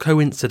pure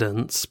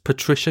coincidence,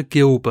 Patricia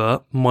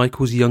Gilbert,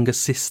 Michael's younger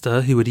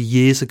sister, who had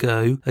years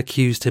ago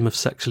accused him of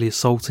sexually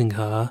assaulting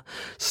her,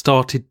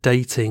 started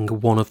dating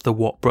one of the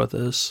Watt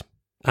brothers.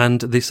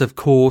 And this, of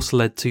course,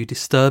 led to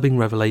disturbing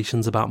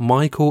revelations about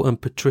Michael and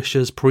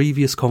Patricia's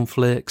previous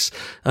conflicts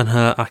and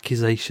her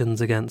accusations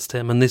against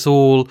him. And this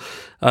all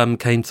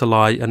came to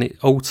light, and it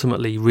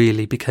ultimately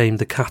really became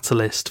the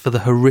catalyst for the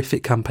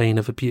horrific campaign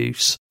of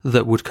abuse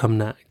that would come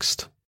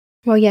next.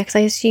 Well, yeah, because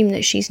I assume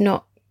that she's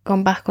not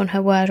gone back on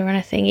her word or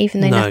anything,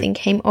 even though nothing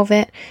came of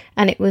it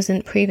and it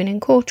wasn't proven in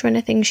court or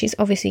anything. She's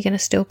obviously going to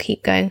still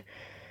keep going,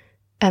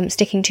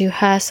 sticking to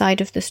her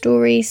side of the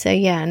story. So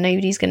yeah,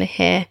 nobody's going to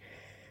hear.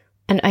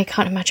 And I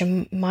can't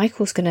imagine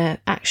Michael's going to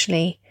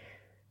actually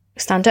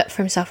stand up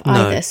for himself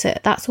either. So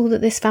that's all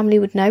that this family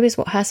would know, is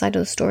what her side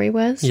of the story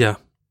was. Yeah.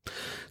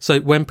 So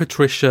when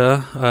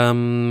Patricia,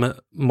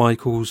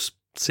 Michael's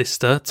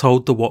sister,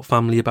 told the Watt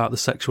family about the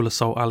sexual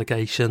assault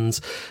allegations,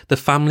 the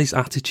family's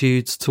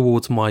attitudes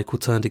towards Michael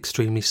turned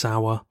extremely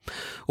sour.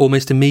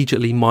 Almost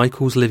immediately,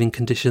 Michael's living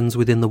conditions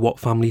within the Watt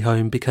family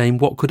home became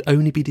what could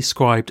only be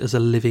described as a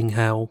living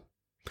hell.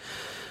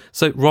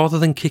 So rather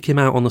than kick him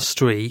out on the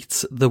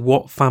street, the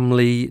Watt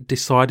family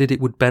decided it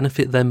would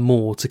benefit them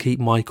more to keep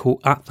Michael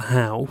at the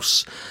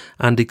house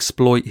and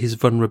exploit his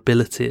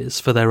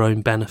vulnerabilities for their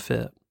own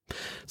benefit.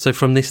 So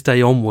from this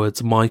day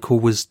onwards,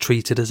 Michael was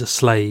treated as a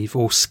slave,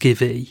 or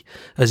skivvy,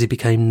 as he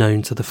became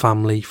known to the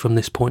family from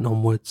this point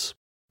onwards.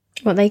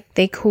 Well,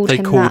 they called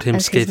him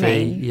skivvy. His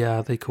name.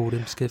 Yeah, they called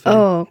him skivvy.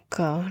 Oh,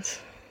 God.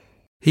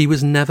 He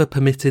was never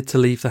permitted to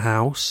leave the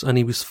house, and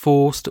he was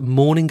forced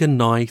morning and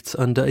night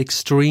under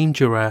extreme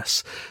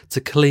duress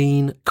to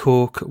clean,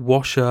 cook,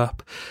 wash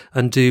up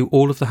and do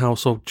all of the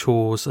household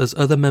chores as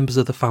other members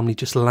of the family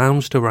just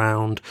lounged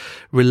around,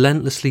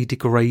 relentlessly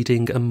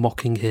degrading and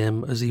mocking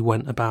him as he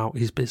went about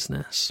his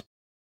business.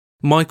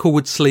 Michael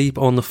would sleep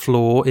on the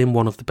floor in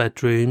one of the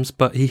bedrooms,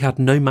 but he had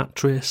no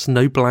mattress,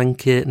 no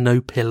blanket, no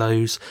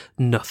pillows,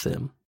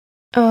 nothing.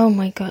 Oh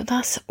my God,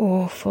 that's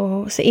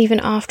awful. So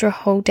even after a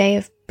whole day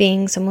of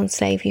being someone's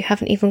slave, you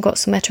haven't even got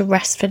somewhere to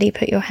restfully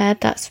put your head.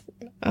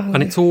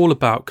 And it's all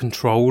about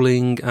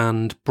controlling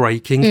and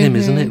breaking him,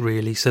 isn't it,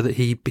 really? So that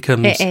he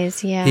becomes... It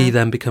is, yeah. He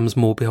then becomes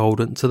more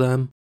beholden to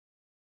them.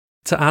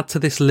 To add to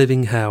this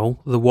living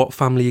hell, the Watt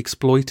family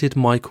exploited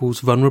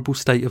Michael's vulnerable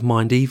state of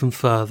mind even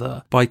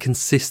further by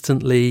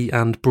consistently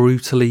and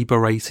brutally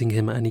berating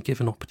him at any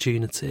given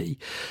opportunity.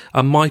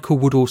 And Michael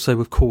would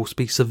also, of course,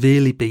 be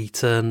severely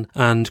beaten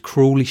and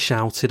cruelly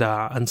shouted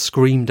at and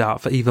screamed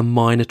at for even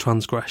minor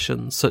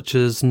transgressions, such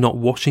as not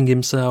washing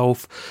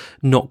himself,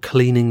 not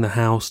cleaning the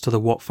house to the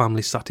Watt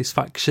family's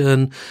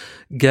satisfaction,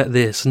 get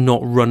this, not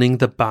running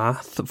the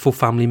bath for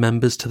family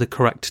members to the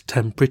correct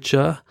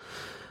temperature,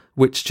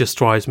 which just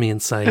drives me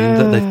insane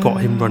that they've got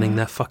him running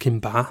their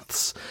fucking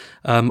baths,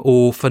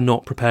 or for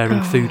not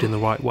preparing food in the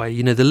right way.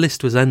 You know, the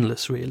list was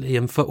endless, really.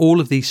 And for all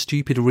of these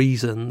stupid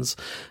reasons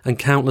and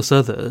countless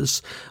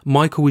others,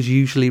 Michael was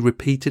usually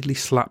repeatedly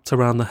slapped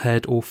around the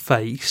head or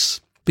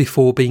face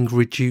before being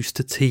reduced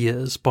to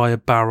tears by a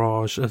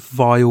barrage of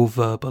vile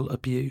verbal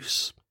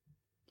abuse.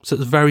 So it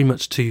was very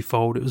much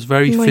twofold. It was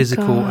very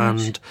physical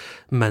and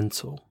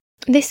mental.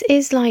 This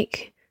is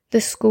like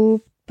the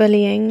school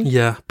bullying,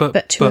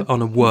 but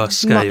on a worse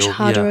scale, much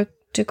harder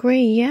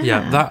degree.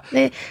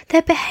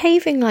 They're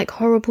behaving like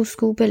horrible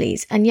school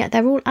bullies, and yet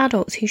they're all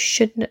adults who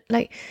shouldn't,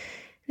 like,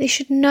 they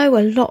should know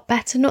a lot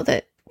better. Not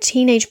that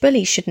teenage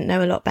bullies shouldn't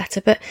know a lot better,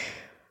 but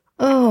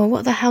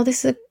what the hell?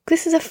 This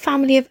is a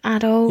family of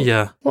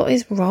adults. What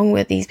is wrong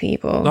with these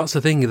people? That's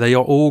the thing. They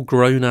are all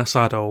grown-ass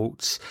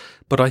adults.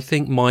 But I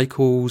think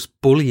Michael's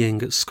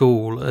bullying at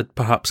school had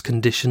perhaps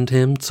conditioned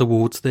him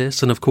towards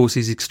this. And of course,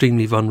 he's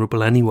extremely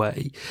vulnerable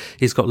anyway.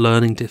 He's got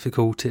learning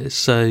difficulties.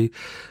 So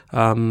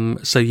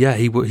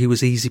he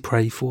was easy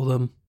prey for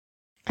them.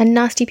 And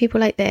nasty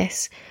people like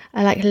this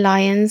are like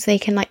lions. They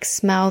can like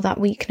smell that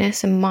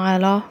weakness a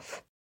mile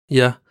off.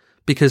 Yeah,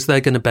 because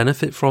they're going to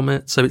benefit from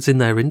it. So it's in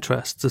their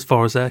interests, as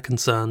far as they're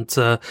concerned,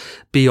 to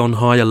be on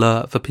high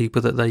alert for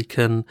people that they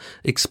can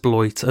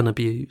exploit and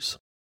abuse.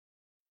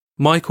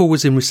 Michael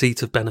was in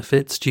receipt of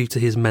benefits due to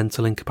his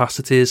mental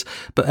incapacities,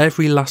 but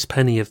every last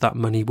penny of that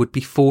money would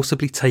be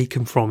forcibly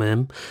taken from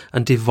him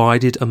and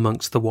divided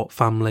amongst the Watt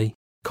family.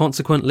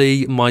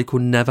 Consequently, Michael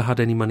never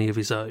had any money of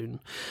his own.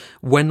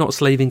 When not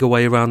slaving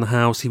away around the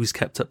house, he was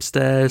kept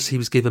upstairs, he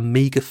was given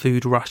meagre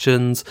food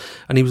rations,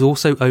 and he was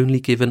also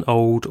only given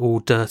old or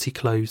dirty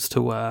clothes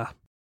to wear.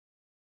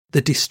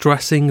 The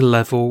distressing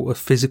level of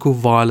physical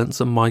violence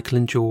that Michael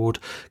endured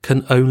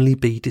can only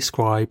be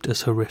described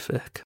as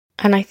horrific.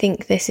 And I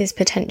think this is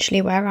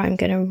potentially where I'm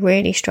going to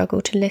really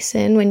struggle to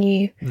listen when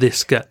you go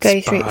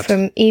through it,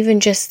 from even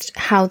just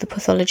how the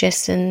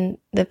pathologists and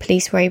the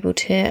police were able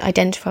to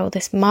identify all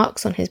this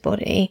marks on his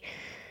body.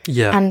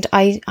 Yeah. And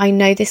I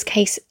know this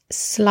case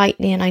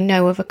slightly, and I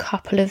know of a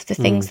couple of the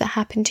things that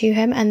happened to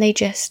him, and they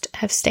just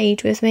have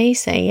stayed with me.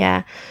 So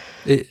yeah,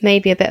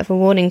 maybe a bit of a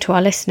warning to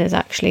our listeners,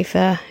 actually,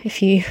 for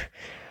if you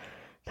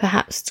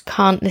perhaps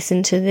can't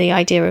listen to the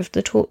idea of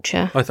the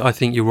torture. I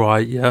think you're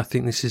right. Yeah, I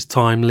think this is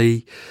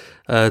timely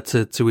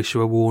to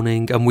issue a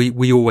warning, and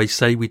we always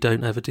say we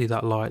don't ever do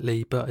that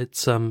lightly, but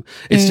it's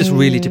just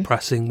really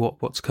depressing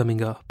what's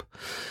coming up.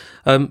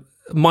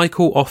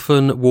 Michael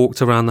often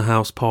walked around the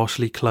house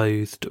partially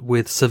clothed,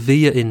 with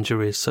severe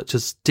injuries such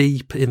as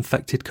deep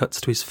infected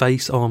cuts to his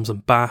face, arms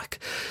and back,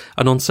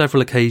 and on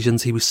several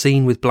occasions he was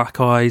seen with black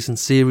eyes and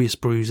serious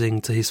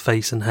bruising to his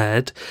face and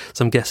head.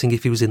 So I'm guessing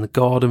if he was in the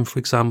garden, for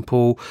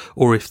example,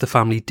 or if the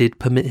family did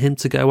permit him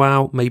to go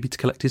out, maybe to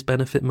collect his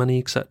benefit money,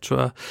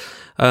 etc.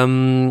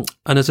 And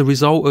as a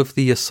result of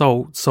the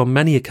assaults, on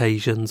many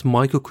occasions,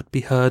 Michael could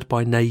be heard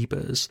by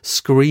neighbours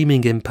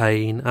screaming in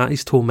pain at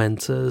his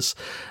tormentors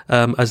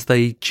as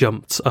they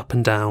jumped up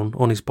and down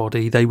on his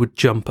body. They would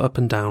jump up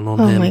and down on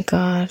him. Oh my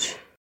God.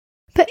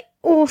 But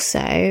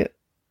also,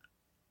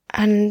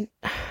 and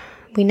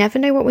we never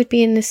know what would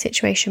be in this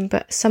situation,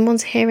 but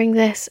someone's hearing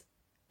this.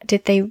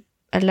 Did they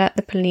alert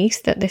the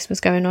police that this was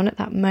going on at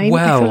that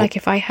moment? I feel like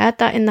if I heard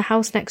that in the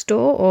house next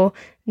door or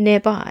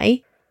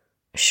nearby,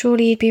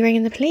 surely you'd be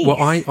ringing the police. Well,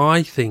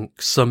 I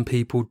think some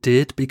people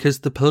did, because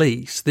the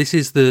police, this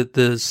is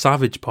the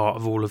savage part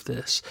of all of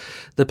this,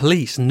 the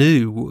police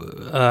knew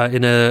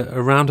in a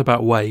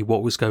roundabout way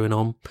what was going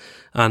on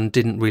and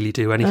didn't really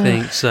do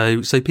anything.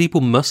 So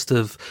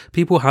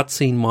people had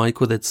seen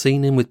Michael, they'd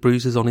seen him with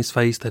bruises on his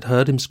face, they'd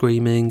heard him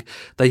screaming,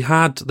 they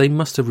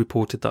must have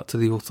reported that to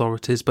the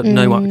authorities, but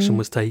no action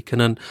was taken,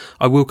 and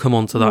I will come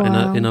on to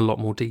that in a lot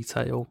more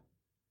detail.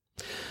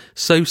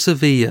 So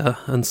severe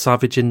and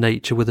savage in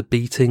nature were the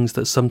beatings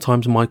that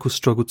sometimes Michael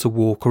struggled to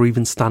walk or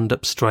even stand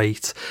up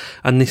straight,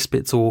 and this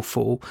bit's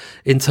awful.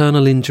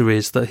 Internal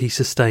injuries that he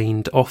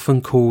sustained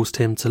often caused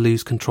him to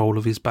lose control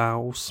of his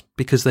bowels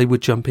because they were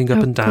jumping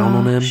up and down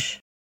on him.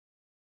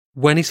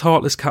 When his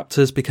heartless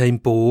captors became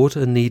bored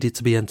and needed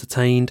to be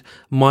entertained,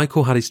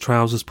 Michael had his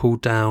trousers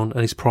pulled down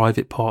and his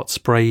private parts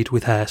sprayed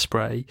with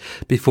hairspray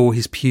before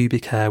his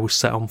pubic hair was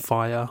set on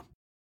fire.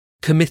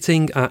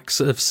 Committing acts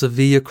of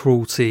severe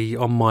cruelty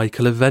on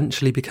Michael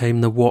eventually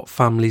became the Watt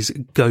family's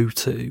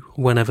go-to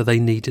whenever they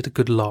needed a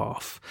good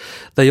laugh.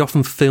 They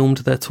often filmed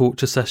their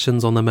torture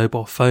sessions on their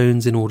mobile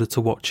phones in order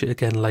to watch it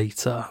again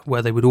later,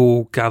 where they would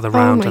all gather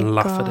round and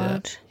laugh at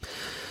it.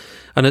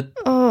 And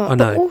I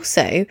know. But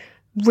also,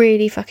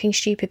 really fucking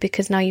stupid,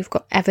 because now you've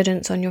got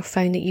evidence on your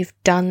phone that you've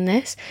done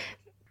this.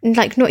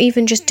 Like, not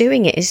even just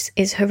doing it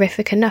is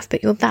horrific enough,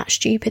 but you're that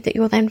stupid that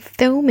you're then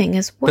filming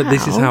as well. But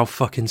this is how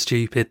fucking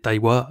stupid they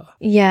were.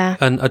 Yeah.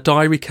 And a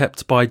diary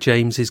kept by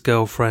James's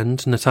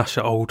girlfriend,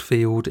 Natasha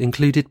Oldfield,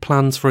 included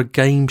plans for a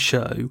game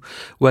show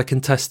where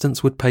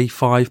contestants would pay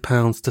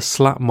 £5 to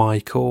slap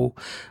Michael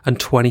and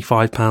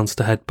 £25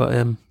 to headbutt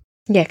him.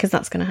 Yeah, because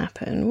that's going to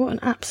happen. What an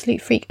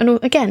absolute freak. And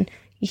again,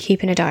 you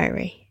keep in a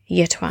diary.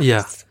 You twats.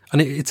 Yeah.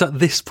 And it's at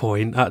this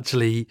point,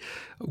 actually,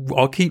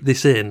 I'll keep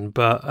this in,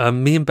 but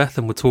me and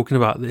Bethan were talking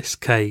about this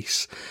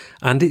case,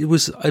 and it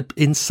was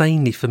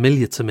insanely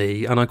familiar to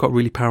me, and I got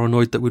really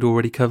paranoid that we'd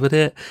already covered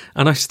it.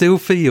 And I still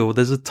feel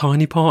there's a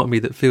tiny part of me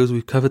that feels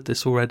we've covered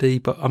this already,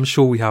 but I'm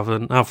sure we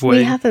haven't, have we?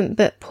 We haven't,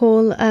 but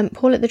Paul at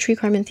the True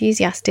Crime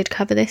Enthusiast did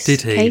cover this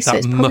did he? case, That so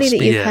it's probably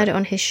that you've heard it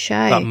on his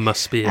show. That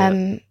must be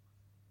it.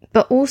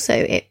 But also,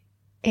 it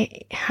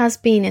has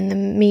been in the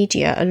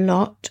media a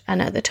lot,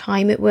 and at the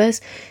time it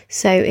was.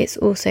 So it's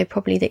also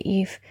probably that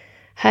you've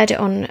heard it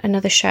on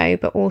another show,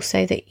 but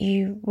also that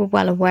you were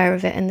well aware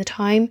of it in the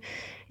time.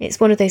 It's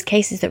one of those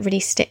cases that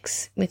really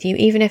sticks with you,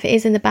 even if it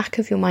is in the back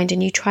of your mind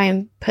and you try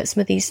and put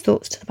some of these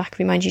thoughts to the back of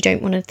your mind. You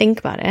don't want to think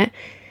about it.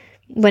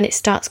 When it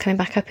starts coming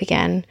back up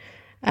again,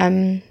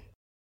 then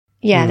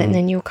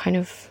you'll kind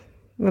of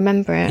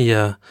remember it.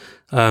 Yeah.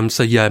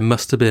 So yeah, it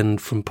must have been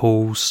from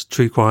Paul's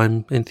True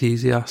Crime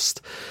Enthusiast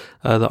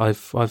that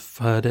I've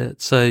heard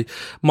it. So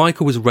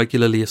Michael was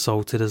regularly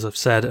assaulted, as I've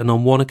said, and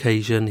on one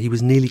occasion he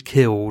was nearly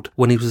killed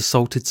when he was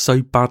assaulted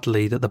so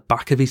badly that the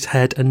back of his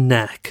head and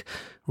neck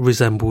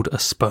resembled a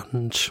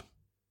sponge,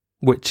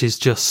 which is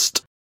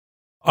just,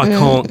 I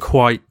can't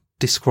quite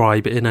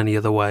describe it in any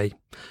other way,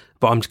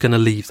 but I'm just going to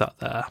leave that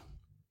there.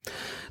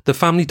 The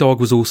family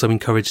dog was also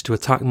encouraged to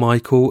attack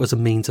Michael as a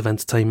means of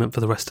entertainment for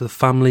the rest of the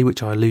family,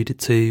 which I alluded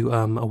to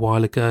a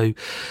while ago,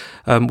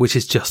 which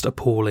is just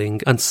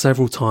appalling. And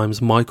several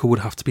times Michael would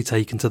have to be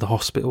taken to the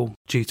hospital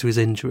due to his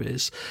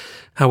injuries.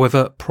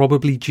 However,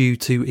 probably due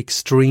to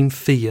extreme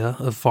fear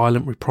of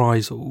violent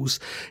reprisals,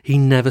 he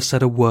never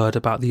said a word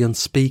about the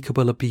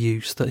unspeakable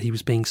abuse that he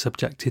was being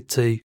subjected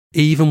to.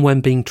 Even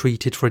when being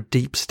treated for a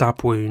deep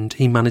stab wound,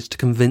 he managed to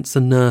convince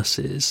the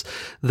nurses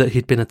that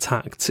he'd been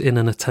attacked in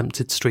an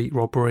attempted street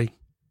robbery.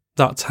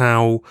 That's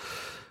how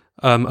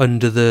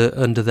under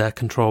their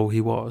control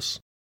he was.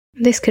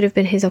 This could have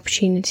been his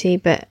opportunity,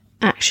 but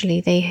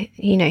actually they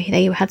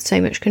had so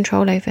much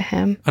control over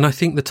him. And I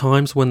think the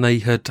times when they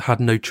had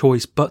no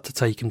choice but to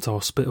take him to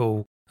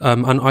hospital.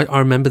 And I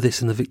remember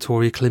this in the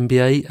Victoria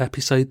Climbié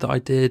episode that I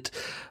did.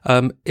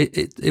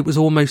 It was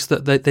almost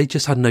that they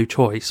just had no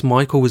choice.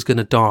 Michael was going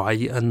to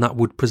die, and that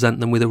would present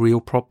them with a real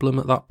problem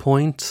at that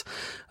point,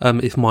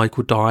 if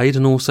Michael died.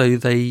 And also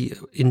they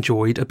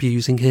enjoyed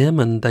abusing him,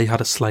 and they had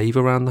a slave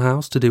around the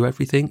house to do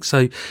everything.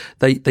 So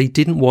they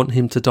didn't want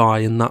him to die,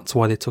 and that's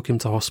why they took him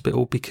to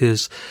hospital,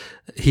 because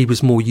he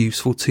was more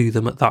useful to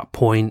them at that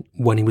point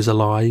when he was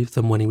alive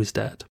than when he was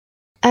dead.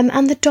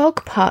 And the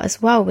dog part as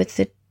well, with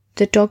the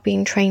dog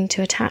being trained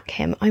to attack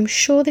him. I'm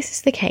sure this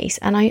is the case,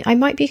 and I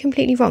might be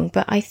completely wrong,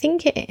 but I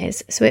think it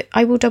is. So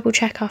I will double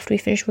check after we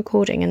finish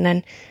recording, and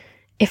then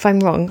if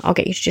I'm wrong, I'll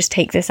get you to just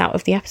take this out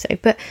of the episode.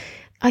 But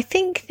I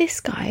think this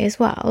guy as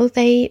well,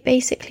 they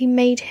basically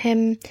made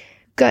him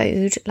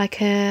goad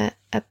like a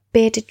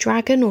bearded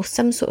dragon or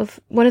some sort of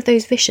one of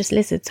those vicious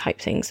lizard type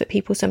things that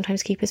people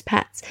sometimes keep as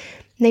pets.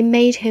 And they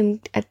made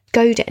him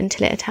goad it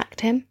until it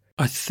attacked him.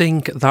 I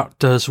think that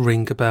does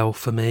ring a bell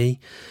for me.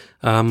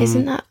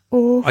 Isn't that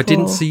awful? I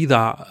didn't see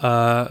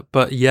that,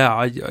 but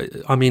yeah,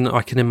 I mean,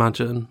 I can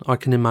imagine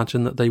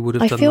that they would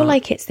have done that. I feel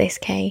like it's this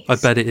case. I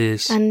bet it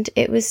is. And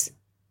it was,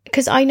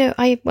 because I know,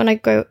 when I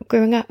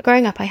growing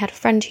up, I had a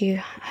friend who,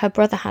 her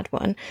brother had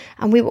one,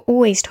 and we were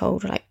always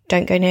told, like,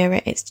 don't go near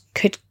it, it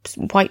could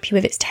wipe you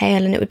with its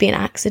tail, and it would be an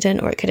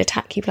accident, or it could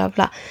attack you, blah,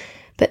 blah.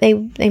 But they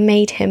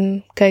made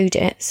him goad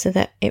it so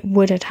that it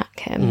would attack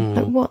him.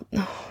 Like, what?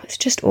 Oh, it's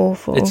just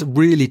awful. It's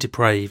really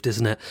depraved,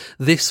 isn't it?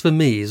 This, for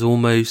me, is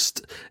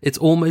almost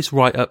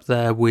right up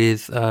there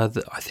with, I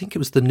think it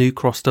was the New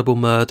Cross Double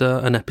Murder,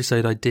 an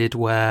episode I did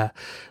where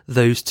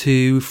those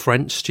two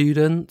French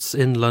students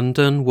in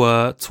London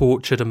were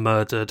tortured and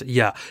murdered.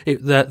 Yeah,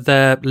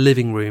 their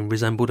living room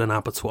resembled an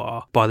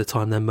abattoir by the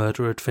time their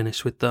murderer had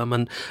finished with them.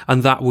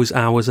 And that was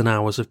hours and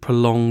hours of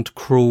prolonged,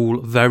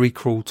 cruel, very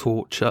cruel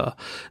torture,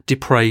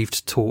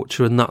 depraved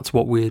torture, and that's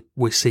what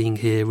we're seeing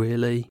here,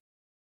 really.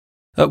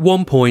 At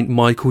one point,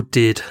 Michael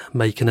did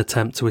make an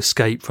attempt to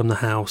escape from the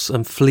house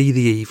and flee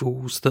the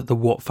evils that the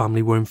Watt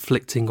family were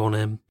inflicting on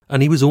him,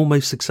 and he was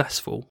almost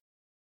successful.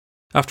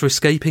 After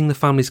escaping the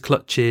family's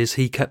clutches,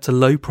 he kept a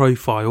low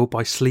profile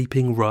by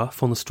sleeping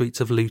rough on the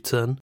streets of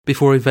Luton,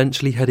 before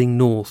eventually heading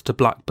north to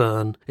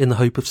Blackburn in the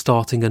hope of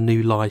starting a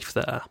new life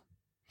there.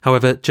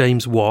 However,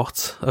 James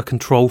Watt, a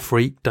control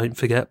freak, don't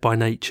forget, by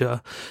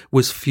nature,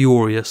 was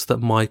furious that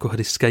Michael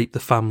had escaped the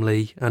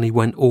family, and he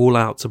went all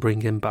out to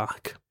bring him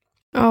back.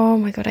 Oh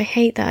my God, I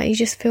hate that. You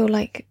just feel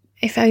like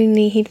if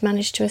only he'd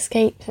managed to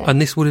escape it.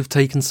 And this would have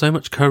taken so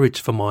much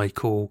courage for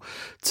Michael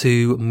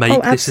to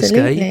make this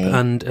escape,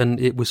 and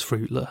it was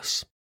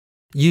fruitless.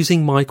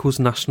 Using Michael's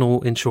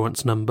national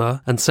insurance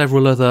number and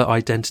several other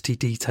identity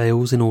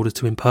details in order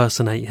to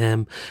impersonate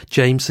him,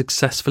 James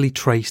successfully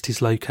traced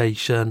his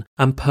location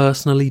and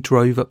personally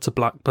drove up to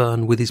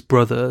Blackburn with his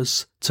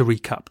brothers to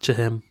recapture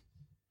him.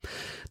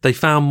 They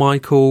found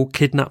Michael,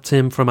 kidnapped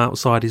him from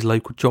outside his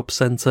local job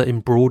centre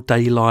in broad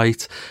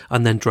daylight,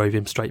 and then drove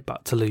him straight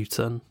back to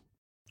Luton.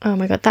 Oh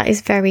my God, that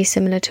is very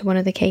similar to one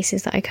of the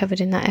cases that I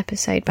covered in that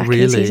episode back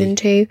in season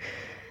 2.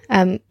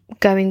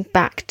 Going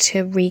back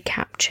to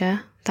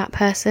recapture that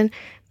person,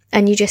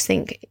 and you just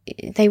think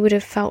they would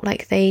have felt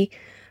like they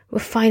were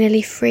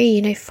finally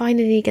free,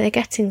 finally they're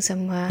getting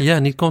somewhere. Yeah,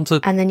 and he'd gone to...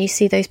 And then you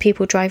see those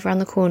people drive around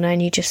the corner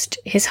and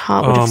his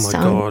heart would have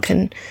sunk. God.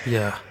 And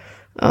yeah.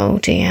 Oh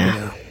dear.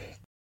 Yeah.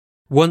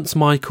 Once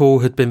Michael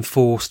had been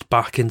forced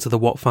back into the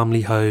Watt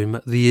family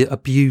home, the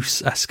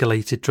abuse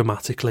escalated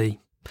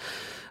dramatically.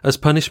 As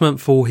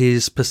punishment for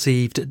his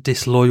perceived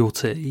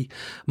disloyalty,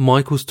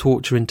 Michael's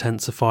torture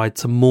intensified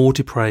to more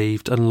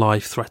depraved and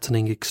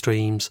life-threatening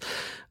extremes,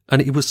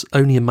 and it was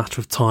only a matter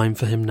of time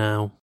for him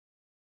now.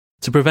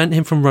 To prevent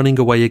him from running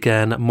away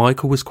again,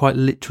 Michael was quite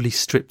literally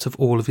stripped of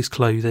all of his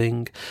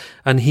clothing,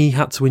 and he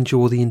had to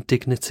endure the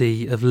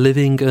indignity of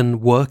living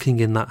and working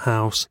in that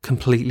house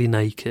completely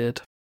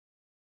naked.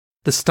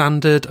 The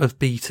standard of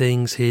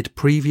beatings he had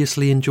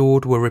previously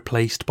endured were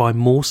replaced by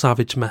more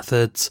savage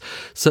methods,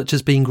 such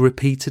as being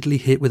repeatedly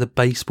hit with a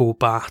baseball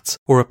bat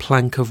or a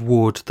plank of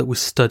wood that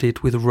was studded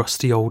with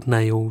rusty old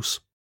nails.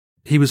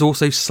 He was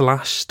also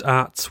slashed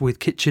at with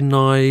kitchen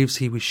knives,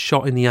 he was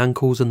shot in the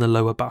ankles and the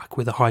lower back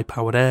with a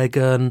high-powered air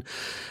gun,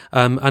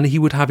 and he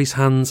would have his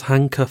hands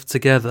handcuffed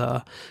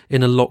together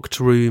in a locked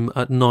room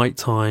at night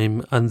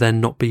time and then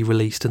not be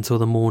released until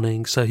the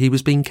morning. So he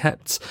was being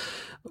kept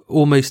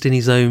almost in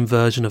his own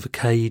version of a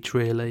cage,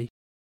 really.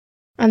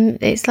 And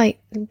it's like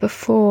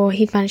before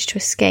he'd managed to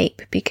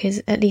escape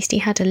because at least he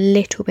had a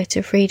little bit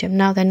of freedom.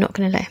 Now they're not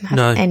going to let him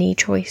have any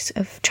chance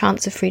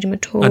of freedom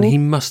at all. And he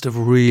must have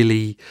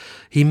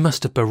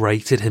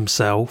berated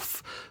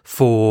himself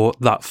for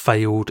that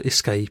failed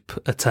escape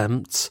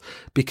attempt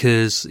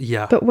because,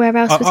 But where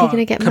else was he going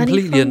to get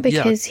money from?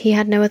 Because he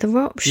had no other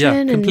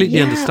option. Yeah,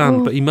 completely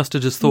understand. But he must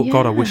have just thought,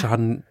 God, I wish I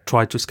hadn't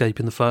tried to escape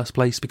in the first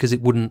place because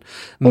it wouldn't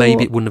have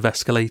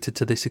escalated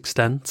to this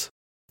extent.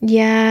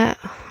 Yeah,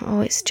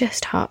 it's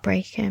just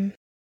heartbreaking.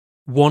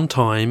 One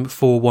time,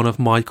 for one of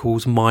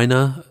Michael's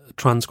minor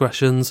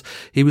transgressions,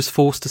 he was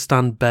forced to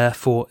stand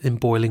barefoot in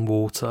boiling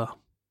water.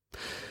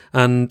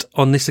 And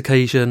on this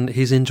occasion,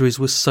 his injuries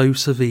were so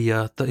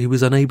severe that he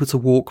was unable to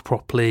walk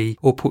properly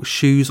or put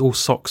shoes or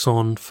socks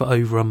on for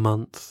over a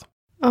month.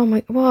 Oh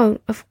my, well,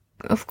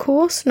 of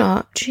course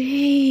not.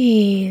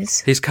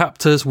 Jeez. His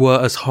captors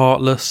were as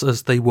heartless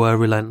as they were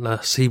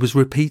relentless. He was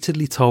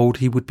repeatedly told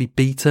he would be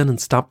beaten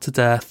and stabbed to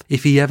death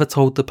if he ever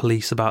told the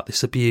police about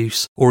this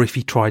abuse or if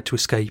he tried to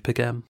escape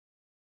again.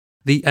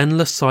 The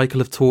endless cycle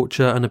of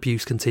torture and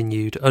abuse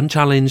continued,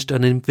 unchallenged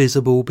and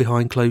invisible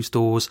behind closed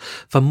doors,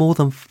 for more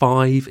than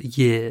 5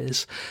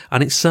 years,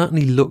 and it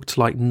certainly looked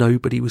like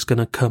nobody was going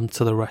to come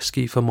to the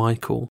rescue for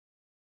Michael.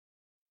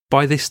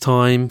 By this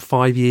time,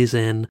 5 years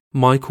in,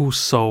 Michael's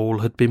soul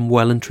had been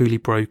well and truly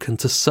broken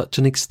to such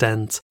an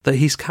extent that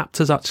his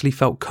captors actually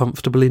felt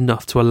comfortable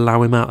enough to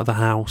allow him out of the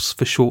house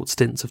for short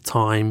stints of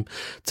time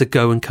to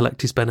go and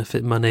collect his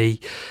benefit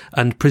money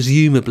and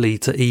presumably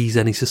to ease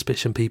any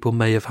suspicion people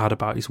may have had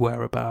about his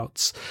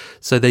whereabouts.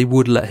 So they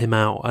would let him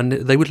out, and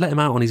they would let him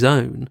out on his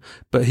own,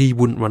 but he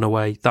wouldn't run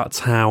away.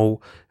 That's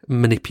how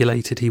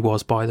manipulated he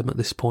was by them at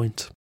this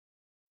point.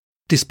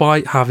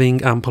 Despite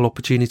having ample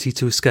opportunity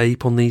to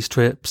escape on these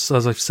trips,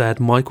 as I've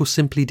said, Michael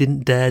simply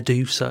didn't dare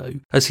do so,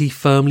 as he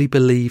firmly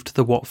believed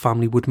the Watt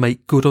family would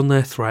make good on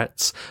their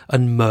threats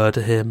and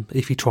murder him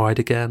if he tried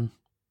again.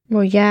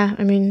 Well, yeah,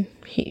 I mean,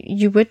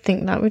 you would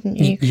think that, wouldn't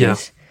you?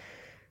 Because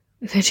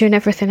they're doing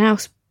everything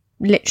else,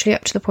 literally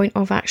up to the point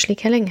of actually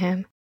killing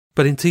him.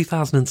 But in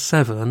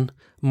 2007,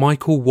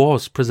 Michael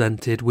was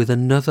presented with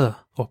another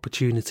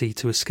opportunity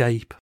to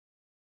escape.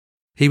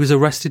 He was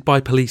arrested by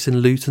police in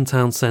Luton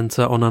Town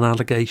Centre on an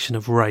allegation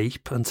of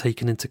rape and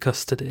taken into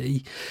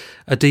custody.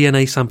 A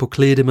DNA sample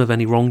cleared him of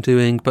any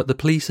wrongdoing, but the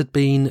police had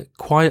been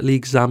quietly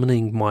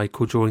examining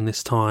Michael during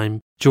his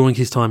time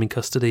in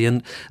custody,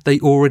 and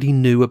they already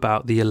knew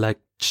about the alleged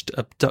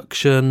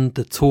abduction,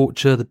 the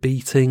torture, the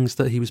beatings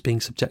that he was being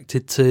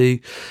subjected to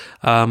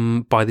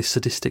by this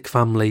sadistic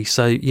family.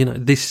 So,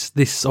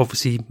 this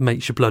obviously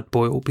makes your blood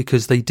boil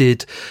because they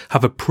did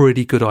have a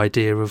pretty good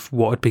idea of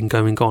what had been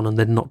going on and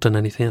they'd not done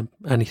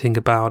anything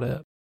about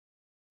it.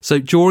 So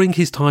during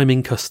his time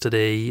in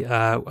custody,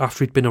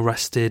 after he'd been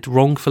arrested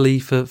wrongfully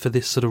for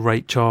this sort of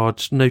rape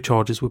charge, no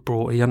charges were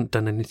brought, he hadn't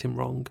done anything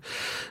wrong,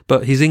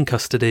 but he's in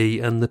custody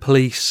and the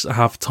police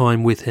have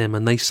time with him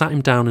and they sat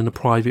him down in a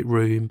private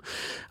room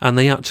and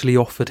they actually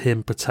offered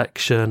him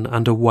protection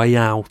and a way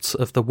out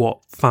of the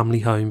Watt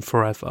family home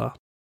forever.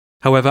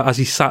 However, as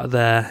he sat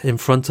there in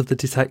front of the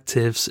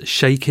detectives,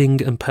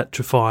 shaking and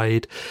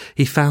petrified,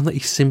 he found that he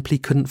simply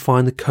couldn't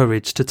find the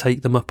courage to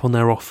take them up on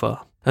their offer,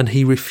 and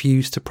he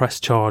refused to press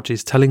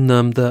charges, telling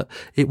them that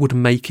it would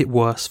make it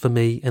worse for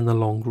me in the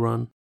long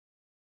run.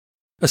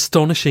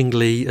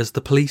 Astonishingly, as the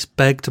police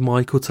begged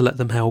Michael to let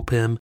them help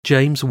him,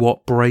 James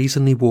Watt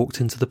brazenly walked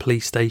into the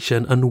police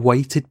station and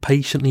waited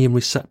patiently in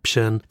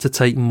reception to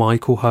take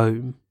Michael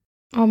home.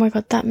 Oh my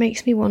God, that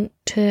makes me want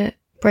to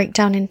break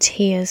down in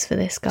tears for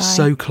this guy.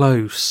 So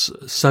close,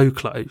 so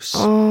close.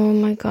 Oh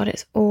my God,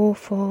 it's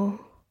awful.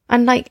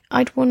 And like,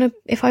 I'd want to,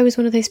 if I was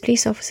one of those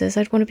police officers,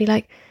 I'd want to be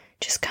like,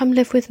 just come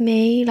live with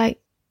me. Like,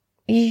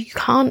 you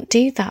can't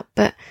do that,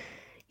 but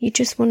you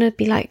just want to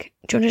be like,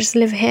 do you want to just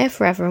live here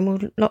forever and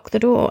we'll lock the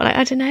door? Like,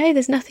 I don't know,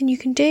 there's nothing you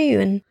can do.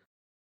 And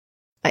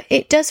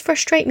it does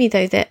frustrate me,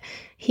 though, that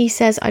he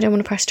says, I don't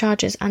want to press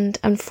charges. And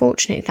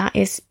unfortunately, that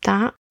is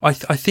that. I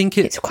think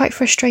it's quite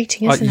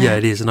frustrating, isn't it? Yeah,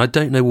 it is. And I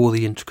don't know all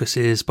the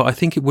intricacies, but I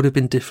think it would have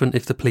been different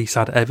if the police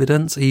had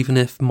evidence. Even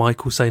if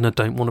Michael's saying, I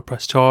don't want to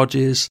press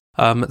charges,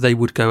 they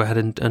would go ahead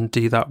and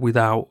do that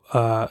without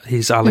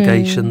his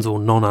allegations or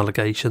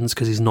non-allegations,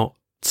 because he's not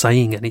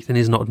saying anything,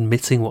 he's not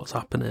admitting what's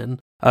happening.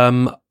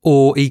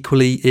 Or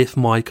equally, if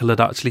Michael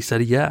had actually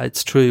said, yeah,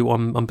 it's true,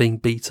 I'm being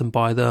beaten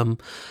by them,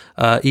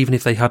 even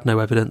if they had no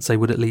evidence, they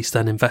would at least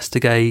then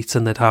investigate,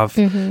 and they'd have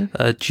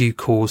due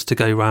cause to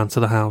go round to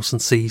the house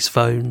and seize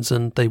phones,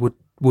 and they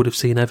would have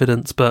seen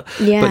evidence. But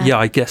yeah,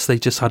 I guess they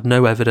just had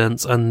no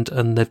evidence, and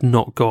they've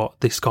not got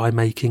this guy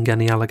making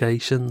any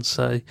allegations.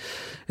 So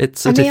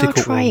it's a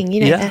difficult one. They are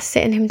trying, they're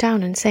sitting him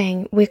down and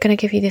saying, we're going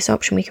to give you this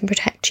option, we can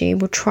protect you,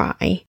 we'll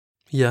try.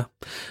 Yeah.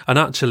 And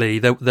actually,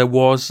 there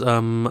was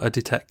a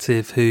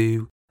detective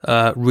who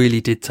really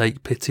did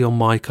take pity on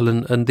Michael,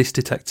 and this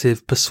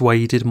detective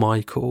persuaded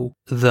Michael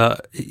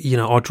that,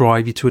 I'll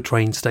drive you to a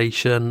train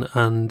station,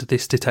 and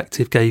this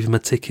detective gave him a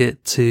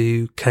ticket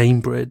to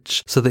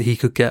Cambridge so that he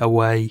could get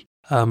away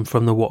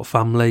from the Watt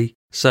family.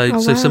 So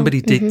somebody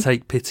did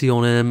take pity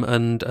on him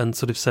and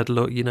sort of said,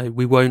 look,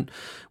 we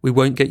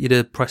won't get you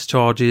to press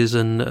charges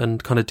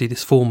and kind of do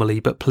this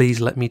formally, but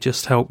please let me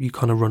just help you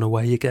kind of run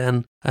away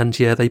again. And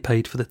yeah, they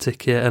paid for the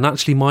ticket. And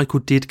actually, Michael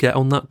did get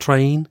on that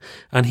train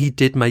and he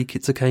did make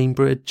it to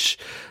Cambridge.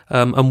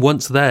 And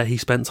once there, he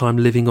spent time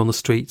living on the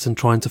streets and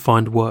trying to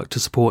find work to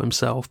support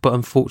himself. But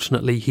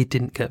unfortunately, he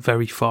didn't get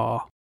very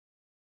far.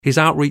 His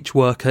outreach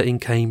worker in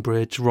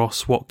Cambridge,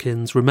 Ross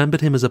Watkins,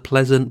 remembered him as a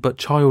pleasant but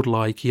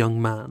childlike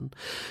young man.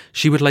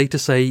 She would later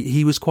say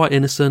he was quite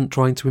innocent,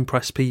 trying to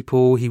impress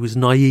people, he was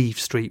naive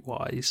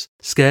streetwise,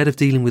 scared of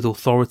dealing with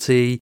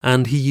authority,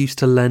 and he used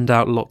to lend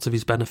out lots of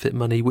his benefit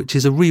money, which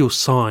is a real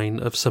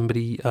sign of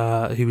somebody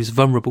who is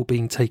vulnerable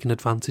being taken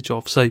advantage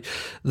of. So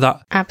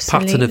that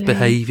pattern of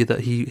behaviour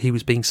that he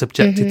was being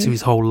subjected to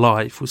his whole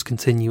life was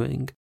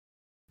continuing.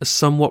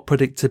 Somewhat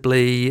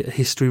predictably,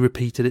 history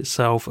repeated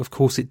itself. Of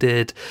course it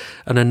did.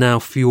 And a now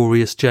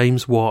furious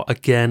James Watt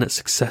again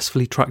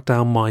successfully tracked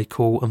down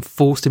Michael and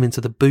forced him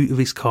into the boot of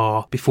his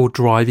car before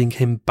driving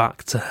him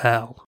back to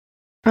hell.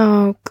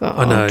 Oh, God.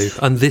 I know.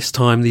 And this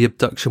time the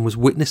abduction was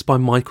witnessed by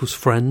Michael's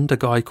friend, a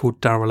guy called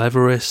Daryl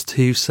Everest,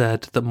 who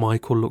said that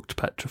Michael looked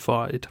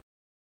petrified.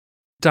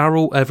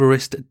 Daryl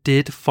Everest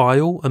did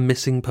file a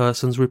missing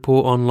persons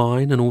report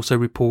online and also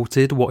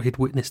reported what he'd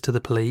witnessed to the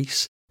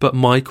police. But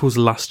Michael's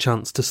last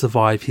chance to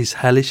survive his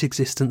hellish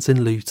existence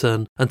in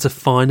Luton and to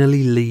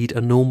finally lead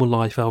a normal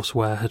life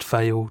elsewhere had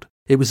failed.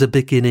 It was the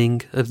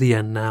beginning of the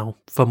end now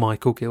for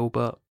Michael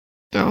Gilbert.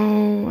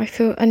 Oh,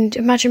 and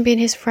imagine being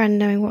his friend,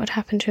 knowing what had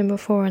happened to him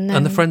before, and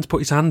the friend's put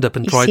his hand up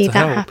and tried to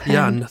help. Happen.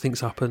 Yeah, and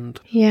nothing's happened.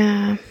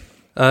 Yeah.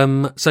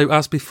 So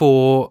as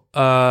before,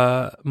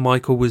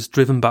 Michael was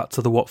driven back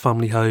to the Watt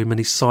family home, and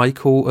his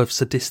cycle of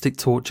sadistic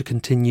torture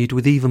continued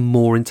with even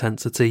more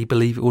intensity,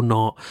 believe it or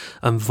not,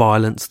 and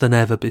violence than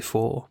ever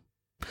before.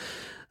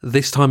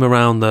 This time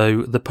around,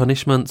 though, the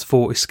punishments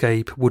for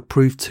escape would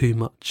prove too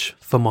much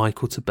for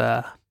Michael to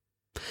bear.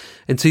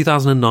 In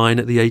 2009,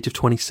 at the age of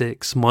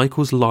 26,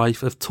 Michael's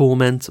life of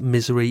torment,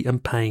 misery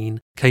and pain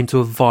came to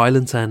a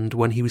violent end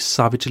when he was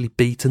savagely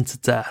beaten to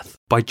death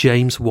by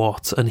James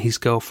Watt and his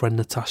girlfriend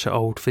Natasha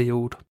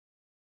Oldfield.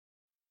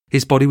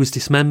 His body was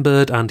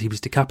dismembered and he was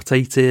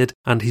decapitated,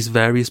 and his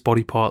various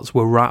body parts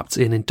were wrapped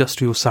in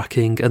industrial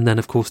sacking and then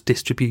of course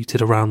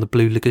distributed around the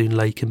Blue Lagoon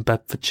Lake in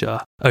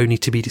Bedfordshire, only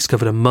to be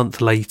discovered a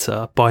month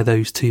later by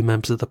those two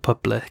members of the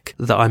public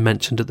that I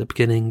mentioned at the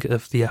beginning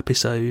of the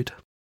episode.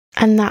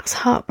 And that's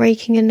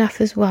heartbreaking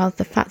enough as well,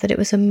 the fact that it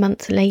was a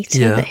month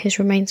later that his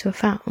remains were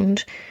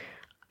found.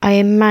 I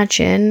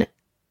imagine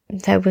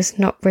there was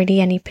not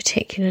really any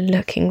particular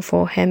looking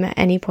for him at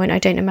any point. I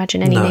don't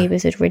imagine any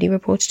neighbours had really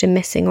reported him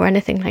missing or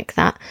anything like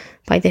that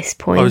by this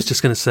point. I was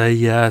just going to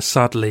say,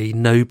 sadly,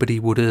 nobody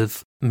would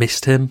have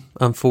missed him,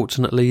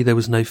 unfortunately. There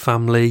was no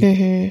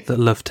family that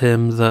loved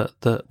him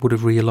that would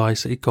have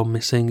realised that he'd gone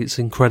missing. It's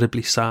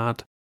incredibly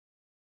sad.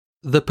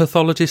 The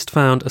pathologist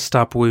found a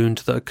stab wound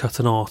that had cut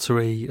an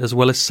artery, as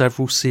well as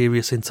several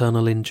serious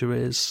internal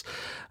injuries.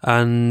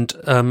 And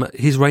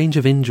Michael's range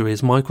of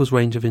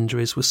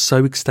injuries was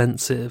so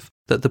extensive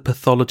that the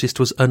pathologist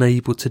was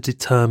unable to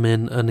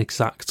determine an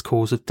exact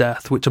cause of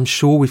death, which I'm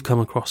sure we've come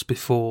across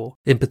before,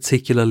 in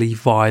particularly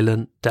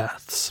violent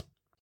deaths.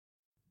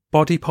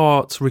 Body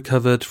parts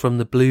recovered from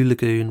the Blue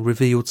Lagoon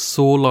revealed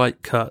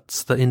saw-like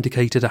cuts that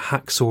indicated a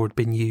hacksaw had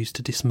been used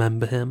to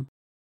dismember him.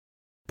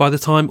 By the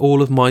time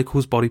all of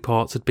Michael's body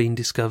parts had been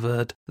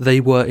discovered,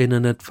 they were in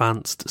an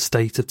advanced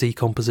state of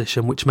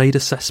decomposition, which made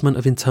assessment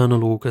of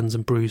internal organs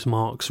and bruise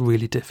marks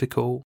really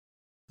difficult.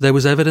 There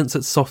was evidence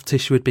that soft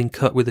tissue had been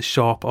cut with a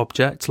sharp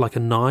object, like a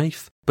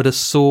knife, but a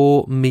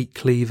saw, meat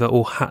cleaver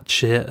or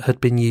hatchet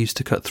had been used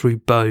to cut through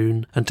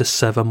bone and to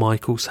sever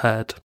Michael's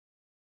head.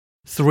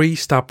 3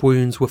 stab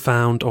wounds were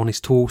found on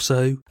his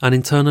torso, and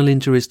internal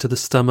injuries to the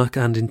stomach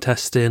and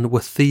intestine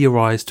were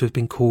theorised to have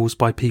been caused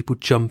by people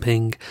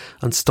jumping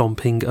and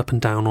stomping up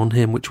and down on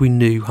him, which we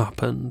knew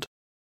happened.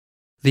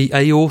 The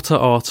aorta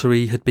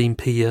artery had been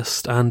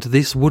pierced, and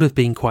this would have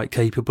been quite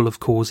capable of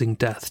causing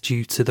death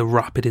due to the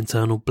rapid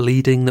internal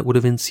bleeding that would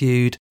have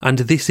ensued, and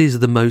this is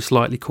the most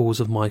likely cause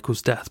of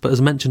Michael's death, but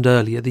as mentioned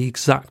earlier, the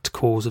exact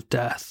cause of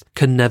death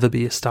can never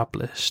be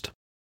established.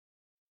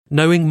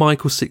 Knowing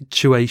Michael's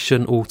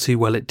situation all too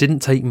well, it didn't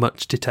take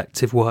much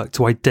detective work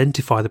to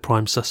identify the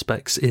prime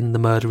suspects in the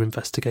murder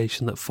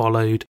investigation that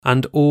followed,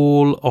 and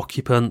all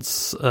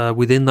occupants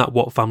within that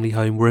Watt family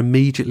home were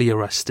immediately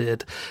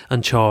arrested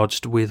and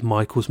charged with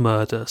Michael's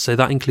murder. So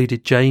that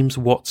included James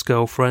Watt's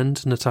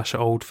girlfriend, Natasha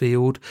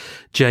Oldfield,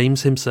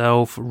 James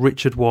himself,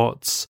 Richard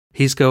Watts,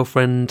 his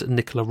girlfriend,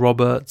 Nicola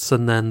Roberts,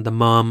 and then the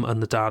mum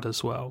and the dad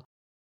as well.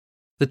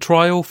 The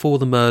trial for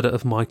the murder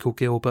of Michael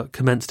Gilbert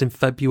commenced in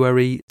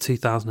February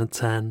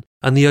 2010,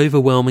 and the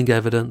overwhelming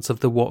evidence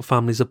of the Watt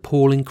family's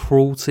appalling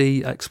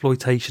cruelty,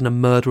 exploitation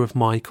and murder of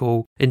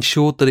Michael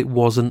ensured that it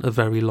wasn't a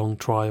very long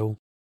trial.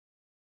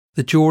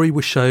 The jury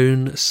were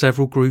shown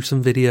several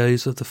gruesome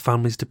videos of the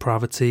family's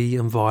depravity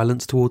and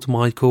violence towards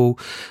Michael,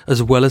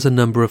 as well as a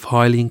number of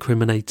highly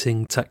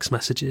incriminating text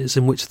messages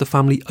in which the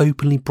family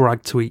openly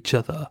bragged to each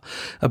other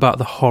about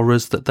the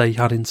horrors that they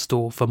had in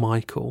store for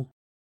Michael.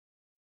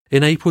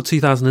 In April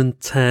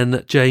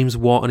 2010, James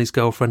Watt and his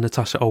girlfriend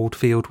Natasha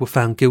Oldfield were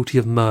found guilty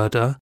of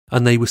murder,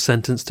 and they were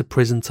sentenced to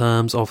prison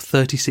terms of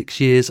 36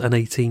 years and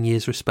 18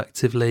 years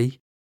respectively.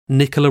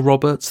 Nicola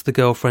Roberts, the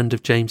girlfriend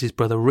of James's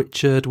brother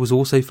Richard, was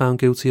also found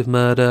guilty of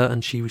murder,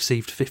 and she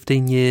received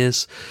 15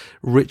 years.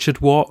 Richard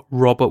Watt,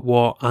 Robert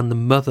Watt, and the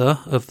mother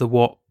of the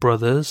Watt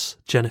brothers,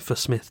 Jennifer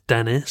Smith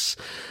Dennis,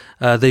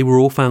 they were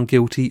all found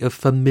guilty of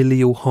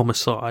familial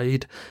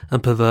homicide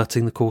and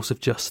perverting the course of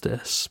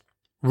justice.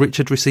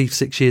 Richard received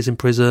 6 years in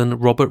prison,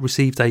 Robert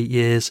received 8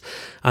 years,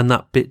 and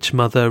that bitch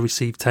mother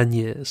received 10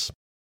 years.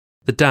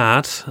 The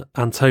dad,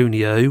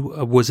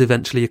 Antonio, was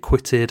eventually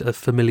acquitted of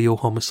familial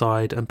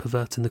homicide and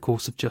perverting the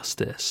course of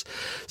justice.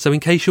 So in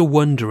case you're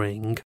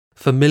wondering,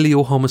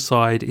 familial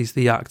homicide is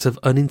the act of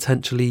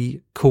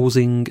unintentionally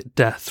causing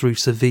death through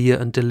severe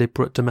and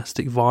deliberate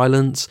domestic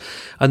violence,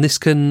 and this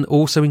can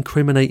also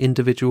incriminate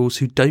individuals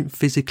who don't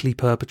physically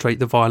perpetrate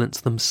the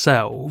violence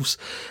themselves,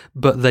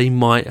 but they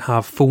might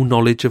have full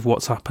knowledge of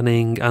what's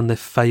happening and they've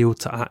failed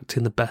to act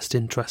in the best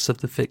interests of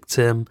the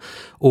victim,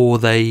 or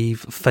they've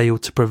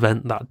failed to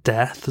prevent that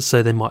death.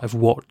 So they might have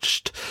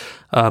watched,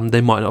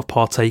 they might not have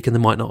partaken, they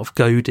might not have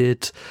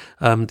goaded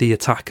the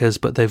attackers,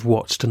 but they've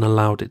watched and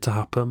allowed it to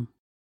happen.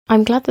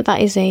 I'm glad that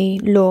that is a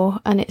law,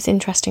 and it's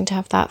interesting to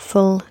have that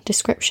full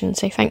description.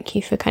 So thank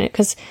you for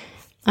because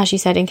as you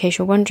said, in case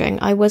you're wondering,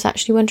 I was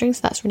actually wondering, so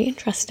that's really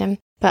interesting.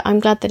 But I'm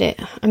glad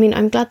that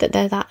I'm glad that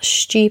they're that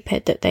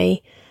stupid that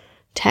they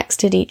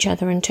texted each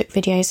other and took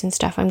videos and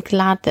stuff. I'm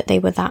glad that they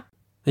were that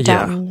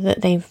dumb,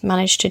 that they've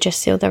managed to just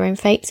seal their own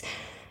fates.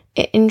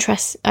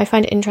 I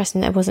find it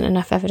interesting there wasn't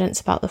enough evidence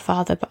about the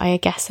father, but I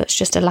guess that's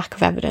just a lack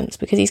of evidence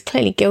because he's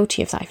clearly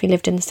guilty of that if he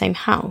lived in the same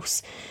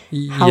house.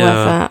 Yeah.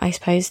 However, I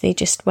suppose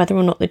whether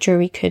or not the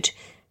jury could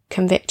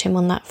convict him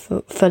on that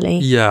fully.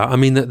 Yeah, I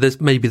mean, there's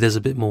a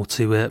bit more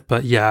to it,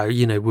 but yeah,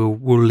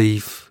 we'll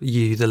leave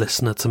you, the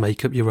listener, to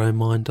make up your own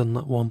mind on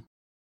that one.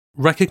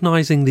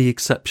 Recognising the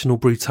exceptional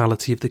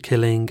brutality of the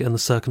killing and the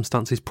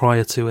circumstances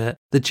prior to it,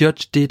 the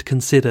judge did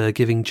consider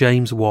giving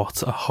James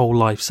Watt a whole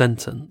life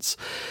sentence,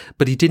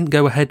 but he didn't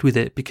go ahead with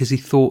it because he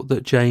thought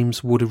that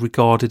James would have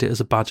regarded it as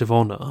a badge of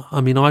honour.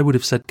 I mean, I would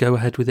have said go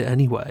ahead with it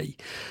anyway.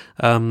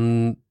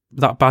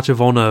 That badge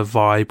of honour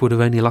vibe would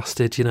have only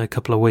lasted, a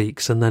couple of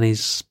weeks, and then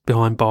he's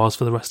behind bars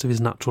for the rest of his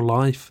natural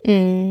life.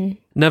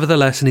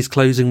 Nevertheless, in his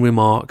closing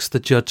remarks, the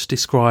judge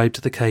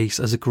described the case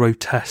as a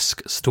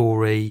grotesque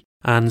story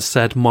and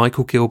said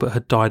Michael Gilbert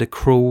had died a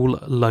cruel,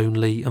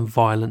 lonely and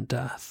violent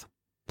death.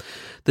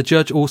 The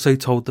judge also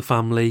told the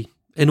family,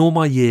 "In all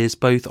my years,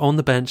 both on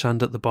the bench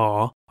and at the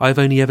bar, I have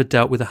only ever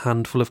dealt with a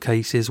handful of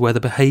cases where the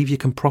behaviour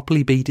can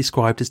properly be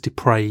described as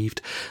depraved,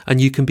 and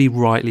you can be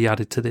rightly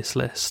added to this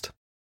list.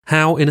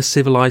 How in a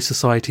civilised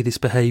society this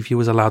behaviour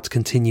was allowed to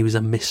continue is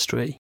a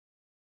mystery."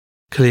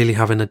 Clearly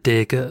having a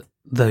dig at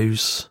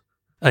those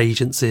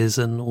agencies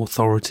and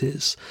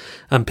authorities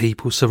and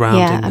people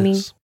surrounding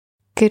this.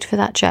 Good for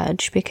that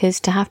judge, because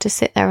to have to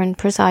sit there and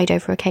preside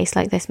over a case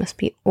like this must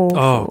be awful.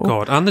 Oh,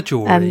 God, and the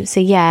jury.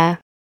 So, yeah,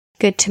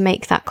 good to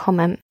make that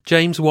comment.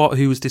 James Watt,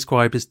 who was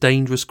described as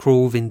dangerous,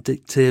 cruel,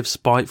 vindictive,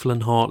 spiteful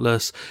and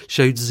heartless,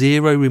 showed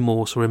zero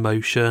remorse or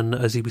emotion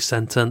as he was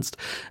sentenced,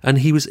 and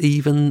he was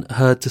even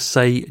heard to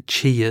say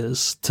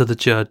cheers to the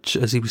judge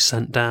as he was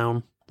sent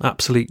down.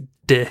 Absolute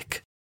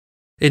dick.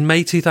 In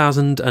May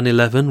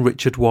 2011,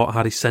 Richard Watt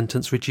had his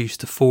sentence reduced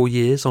to 4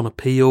 years on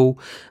appeal,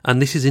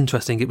 and this is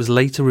interesting. It was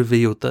later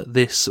revealed that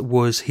this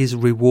was his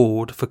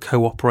reward for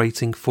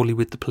cooperating fully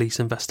with the police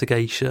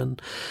investigation.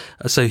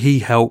 So he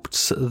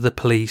helped the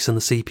police and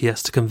the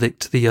CPS to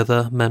convict the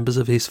other members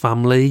of his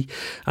family,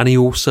 and he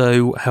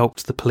also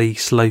helped the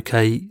police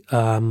locate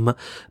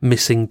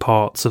missing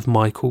parts of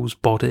Michael's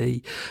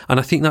body. And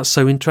I think that's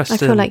so interesting.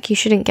 I feel like you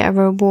shouldn't get a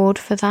reward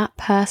for that,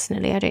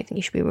 personally. I don't think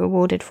you should be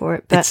rewarded for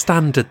it. But it's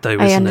standard, though,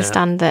 isn't it? I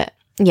understand that,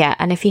 yeah,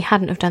 and if he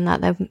hadn't have done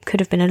that, there could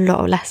have been a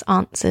lot less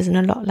answers and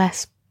a lot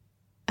less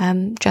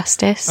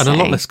justice. And a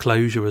lot less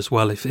closure as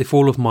well, if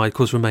all of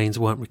Michael's remains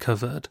weren't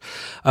recovered.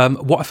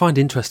 What I find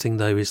interesting,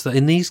 though, is that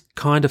in these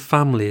kind of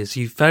families,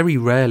 you very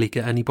rarely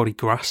get anybody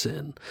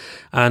grassing.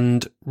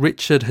 And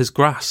Richard has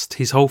grassed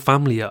his whole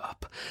family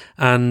up,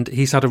 and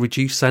he's had a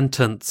reduced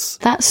sentence.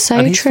 That's so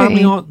and his true.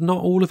 Family not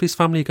all of his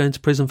family are going to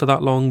prison for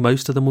that long.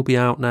 Most of them will be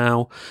out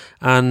now.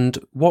 And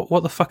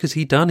what the fuck has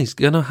he done? He's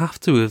going to have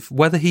to have,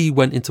 whether he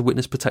went into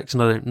witness protection,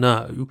 I don't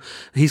know.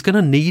 He's going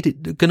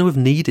to have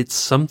needed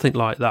something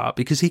like that,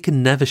 because he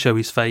can never show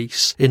his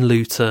face in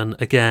Luton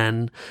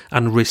again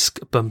and risk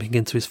bumping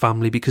into his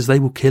family, because they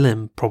will kill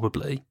him,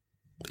 probably,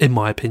 in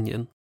my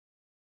opinion.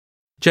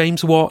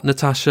 James Watt,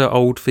 Natasha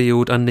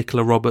Oldfield and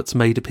Nicola Roberts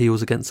made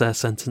appeals against their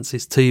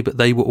sentences too, but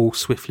they were all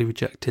swiftly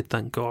rejected,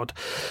 thank God.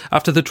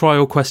 After the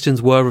trial,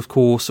 questions were, of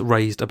course,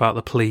 raised about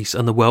the police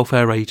and the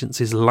welfare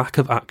agency's lack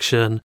of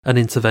action and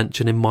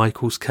intervention in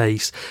Michael's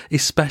case,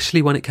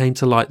 especially when it came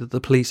to light that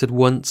the police had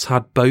once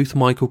had both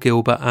Michael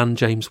Gilbert and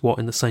James Watt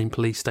in the same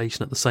police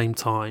station at the same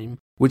time,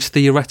 which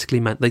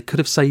theoretically meant they could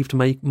have saved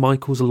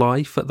Michael's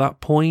life at that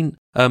point,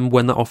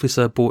 when that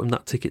officer bought him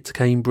that ticket to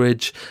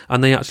Cambridge,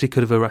 and they actually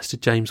could have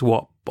arrested James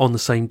Watt on the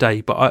same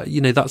day. But,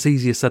 that's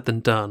easier said than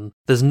done.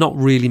 There's not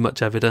really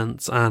much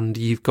evidence, and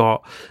you've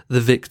got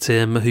the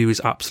victim who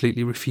is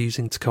absolutely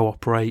refusing to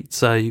cooperate.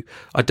 So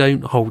I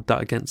don't hold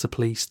that against the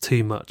police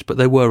too much, but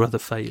there were other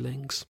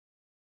failings.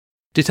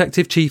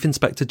 Detective Chief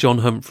Inspector John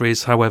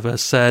Humphreys, however,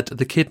 said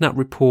the kidnap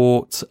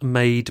report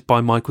made by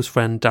Michael's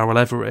friend Daryl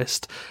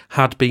Everest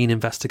had been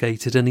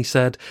investigated, and he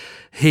said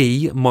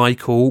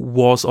Michael,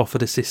 was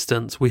offered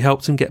assistance. We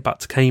helped him get back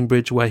to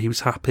Cambridge, where he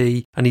was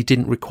happy, and he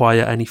didn't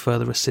require any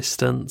further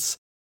assistance.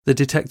 The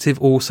detective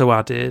also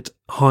added,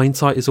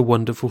 hindsight is a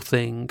wonderful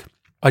thing.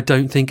 I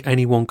don't think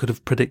anyone could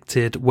have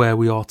predicted where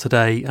we are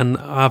today, and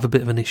I have a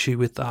bit of an issue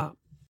with that.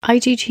 I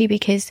do too,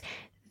 because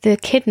the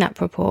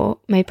kidnap report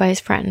made by his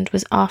friend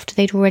was after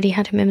they'd already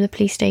had him in the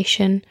police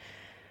station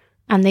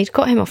and they'd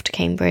got him off to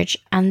Cambridge,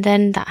 and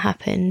then that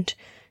happened.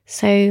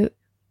 So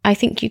I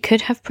think you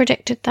could have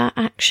predicted that,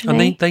 actually.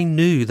 And they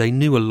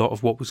knew a lot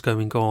of what was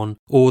going on,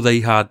 or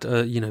they had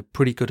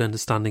pretty good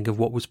understanding of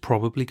what was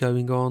probably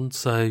going on.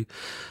 So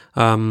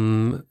I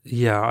don't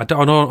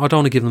want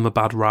to give them a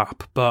bad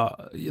rap,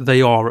 but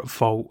they are at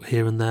fault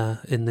here and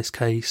there in this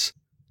case.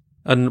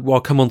 And I'll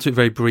come on to it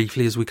very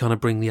briefly as we kind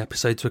of bring the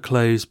episode to a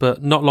close.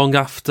 But not long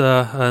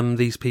after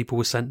these people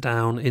were sent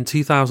down, in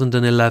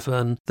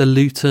 2011, the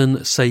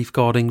Luton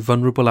Safeguarding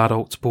Vulnerable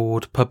Adults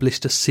Board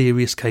published a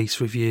serious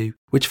case review,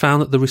 which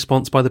found that the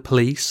response by the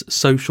police,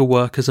 social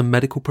workers and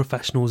medical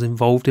professionals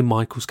involved in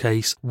Michael's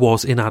case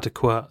was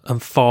inadequate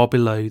and far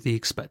below the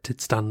expected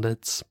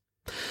standards.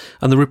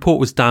 And the report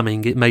was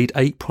damning. It made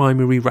 8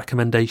 primary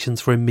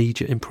recommendations for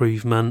immediate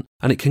improvement,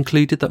 and it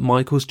concluded that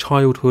Michael's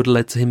childhood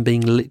led to him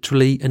being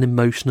literally and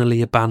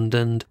emotionally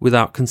abandoned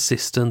without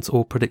consistent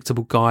or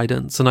predictable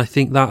guidance. And I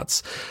think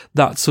that's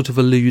sort of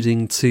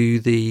alluding to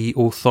the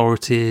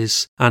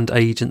authorities and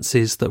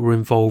agencies that were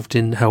involved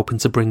in helping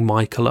to bring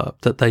Michael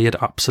up, that they had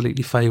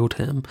absolutely failed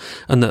him,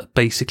 and that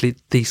basically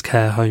these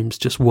care homes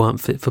just weren't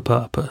fit for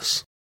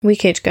purpose. We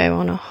could go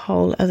on a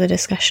whole other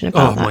discussion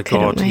about that,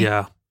 couldn't we?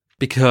 Yeah.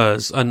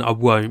 Because, and I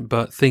won't,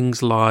 but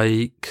things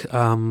like,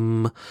 I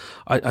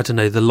don't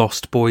know, the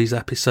Lost Boys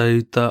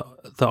episode that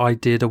I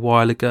did a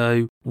while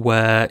ago,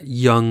 where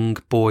young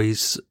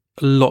boys,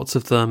 lots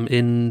of them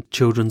in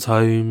children's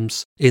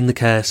homes, in the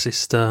care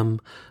system,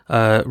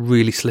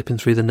 really slipping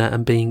through the net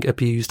and being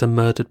abused and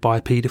murdered by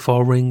a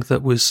paedophile ring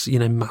that was,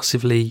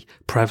 massively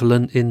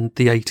prevalent in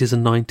the 80s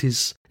and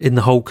 90s in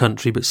the whole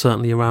country, but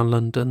certainly around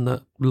London,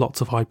 that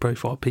lots of high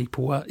profile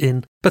people were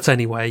in. But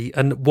anyway,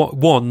 and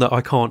one that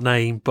I can't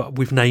name, but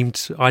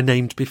I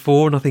named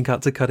before, and I think I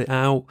had to cut it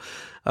out.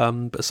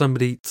 But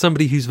somebody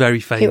who's very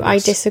famous. Who I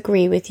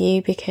disagree with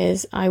you,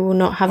 because I will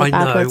not have a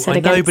bad word said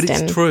against him. I know, but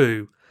it's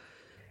true.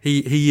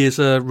 He is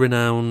a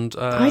renowned.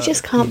 I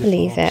just can't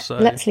believe it. So.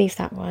 Let's leave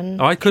that one.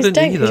 I couldn't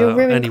either. Because you'll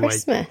ruin anyway.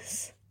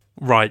 Christmas.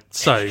 Right,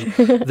 so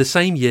the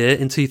same year,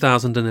 in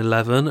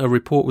 2011, a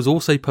report was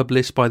also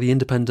published by the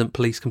Independent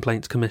Police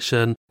Complaints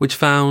Commission, which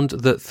found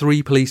that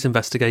 3 police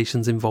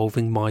investigations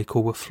involving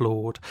Michael were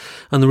flawed.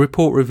 And the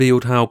report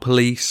revealed how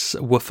police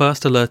were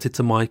first alerted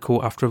to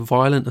Michael after a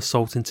violent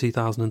assault in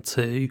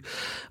 2002,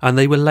 and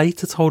they were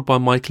later told by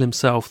Michael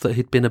himself that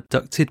he'd been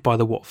abducted by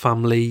the Watt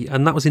family,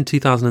 and that was in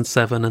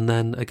 2007 and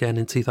then again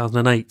in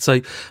 2008. So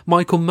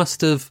Michael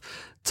must have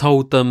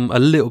told them a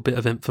little bit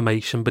of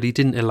information, but he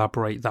didn't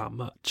elaborate that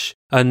much.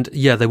 And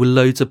yeah, there were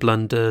loads of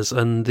blunders,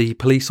 and the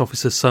police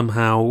officers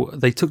somehow,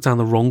 they took down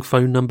the wrong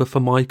phone number for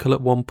Michael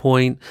at one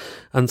point,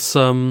 and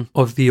some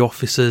of the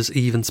officers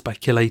even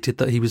speculated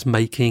that he was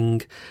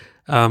making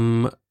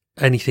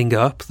anything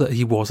up, that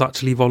he was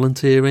actually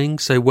volunteering.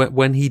 So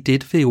when he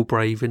did feel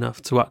brave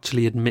enough to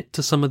actually admit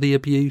to some of the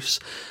abuse,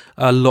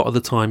 a lot of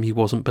the time he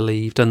wasn't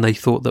believed, and they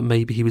thought that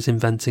maybe he was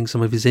inventing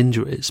some of his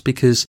injuries,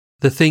 because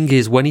the thing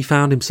is, when he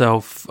found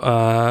himself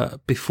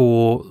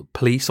before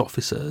police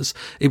officers,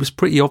 it was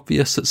pretty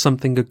obvious that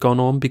something had gone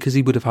on, because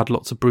he would have had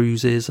lots of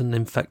bruises and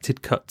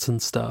infected cuts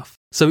and stuff.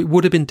 So it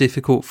would have been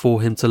difficult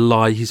for him to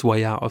lie his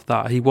way out of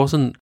that. He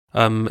wasn't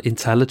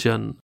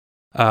intelligent.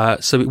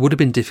 So it would have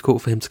been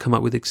difficult for him to come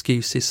up with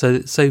excuses.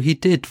 So he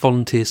did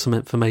volunteer some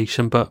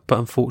information, but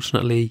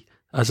unfortunately,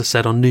 as I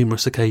said, on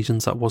numerous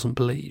occasions, that wasn't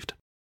believed.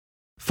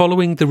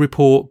 Following the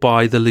report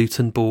by the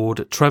Luton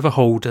Board, Trevor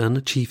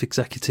Holden, Chief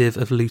Executive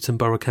of Luton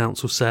Borough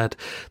Council, said,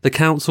 "The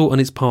council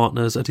and its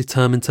partners are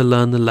determined to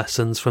learn the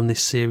lessons from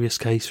this serious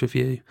case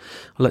review."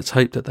 Let's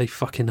hope that they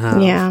fucking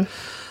have. Yeah.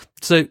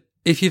 So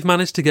if you've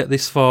managed to get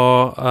this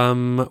far,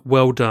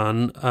 well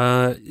done.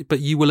 But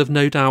you will have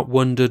no doubt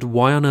wondered,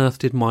 why on earth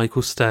did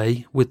Michael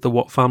stay with the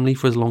Watt family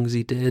for as long as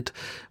he did?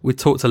 We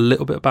talked a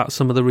little bit about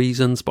some of the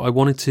reasons, but I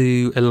wanted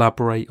to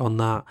elaborate on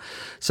that.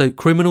 So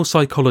criminal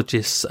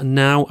psychologists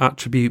now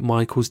attribute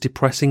Michael's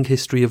depressing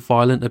history of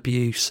violent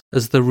abuse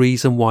as the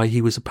reason why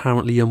he was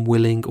apparently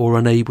unwilling or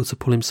unable to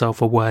pull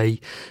himself away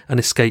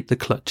and escape the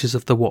clutches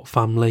of the Watt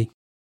family.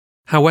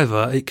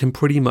 However, it can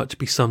pretty much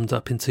be summed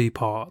up in 2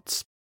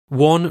 parts.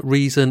 One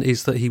reason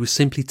is that he was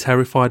simply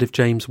terrified of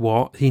James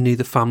Watt. He knew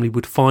the family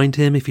would find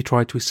him if he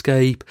tried to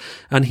escape,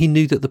 and he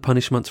knew that the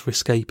punishments for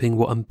escaping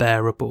were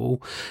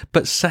unbearable.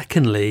 But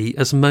secondly,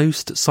 as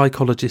most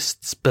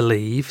psychologists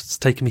believe, it's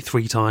taken me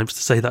 3 times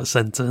to say that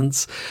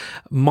sentence,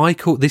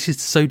 Michael, this is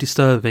so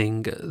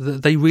disturbing,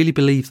 they really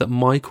believe that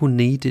Michael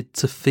needed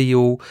to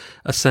feel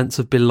a sense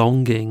of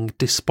belonging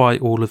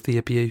despite all of the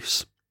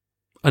abuse.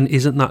 And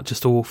isn't that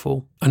just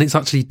awful? And it's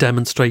actually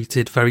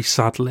demonstrated very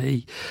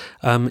sadly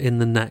in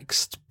the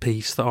next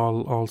piece that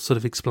I'll sort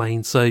of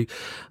explain. So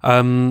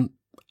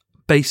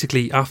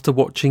basically, after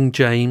watching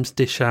James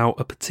dish out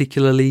a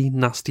particularly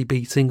nasty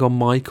beating on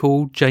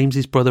Michael,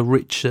 James's brother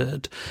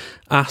Richard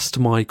asked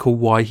Michael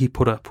why he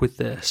put up with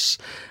this.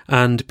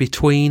 And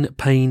between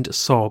pained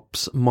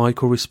sobs,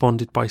 Michael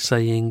responded by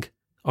saying,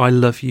 "I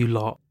love you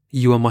lot.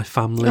 You are my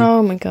family."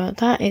 Oh my God,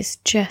 that is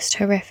just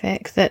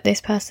horrific, that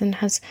this person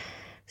has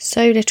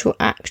so little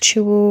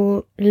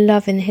actual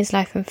love in his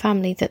life and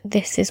family, that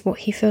this is what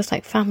he feels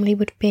like family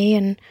would be,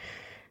 and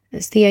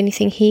it's the only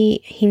thing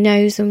he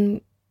knows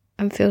and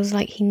feels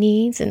like he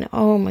needs. And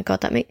oh my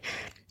God,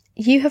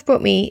 you have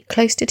brought me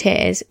close to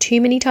tears too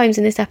many times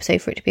in this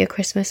episode for it to be a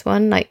Christmas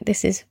one. Like,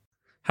 this is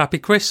Happy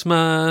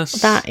Christmas.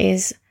 That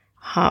is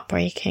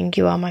heartbreaking.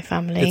 You are my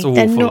family. It's awful.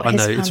 They're not I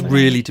know, his it's family.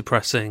 really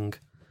depressing.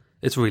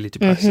 It's really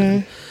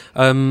depressing.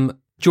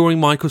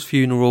 During Michael's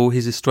funeral,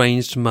 his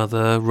estranged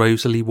mother,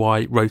 Rosalie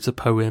White, wrote a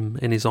poem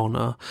in his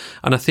honour.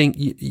 And I think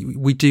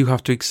we do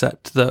have to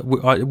accept that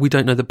we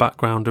don't know the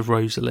background of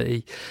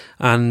Rosalie.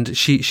 And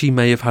she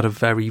may have had a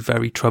very,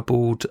 very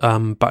troubled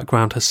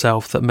background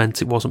herself that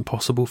meant it wasn't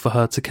possible for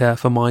her to care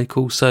for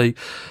Michael. So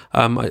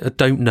I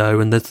don't know.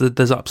 And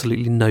there's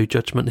absolutely no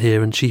judgment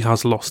here. And she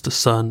has lost a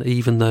son,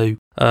 even though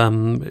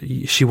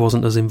she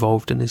wasn't as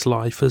involved in his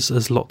life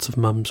as lots of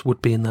mums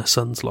would be in their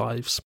sons'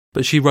 lives.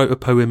 But she wrote a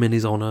poem in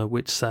his honour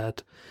which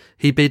said,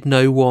 "He bid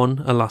no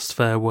one a last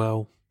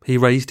farewell. He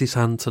raised his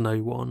hand to no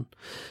one.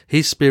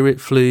 His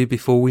spirit flew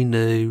before we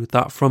knew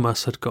that from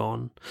us had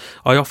gone.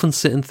 I often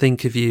sit and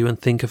think of you and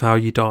think of how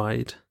you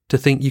died. To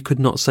think you could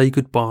not say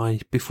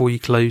goodbye before you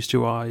closed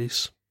your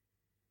eyes."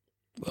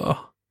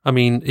 Oh, I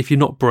mean, if you're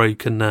not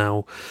broken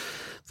now,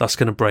 that's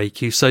going to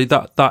break you. So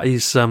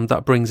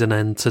that brings an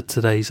end to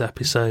today's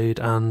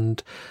episode.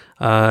 And,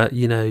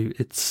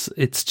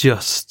 it's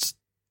just,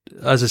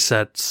 as I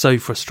said, so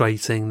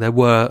frustrating. There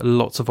were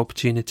lots of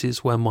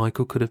opportunities where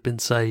Michael could have been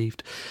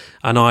saved,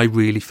 and I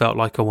really felt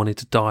like I wanted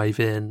to dive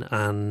in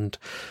and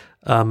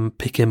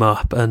pick him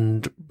up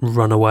and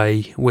run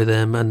away with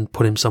him and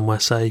put him somewhere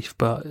safe,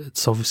 but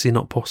it's obviously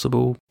not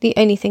possible. The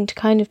only thing to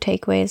kind of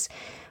take away is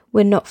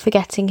we're not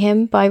forgetting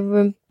him by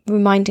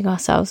reminding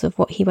ourselves of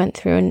what he went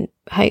through and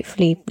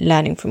hopefully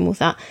learning from all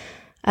that,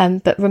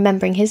 but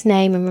remembering his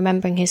name and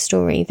remembering his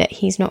story, that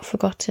he's not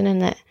forgotten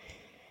and that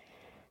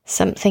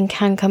something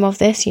can come of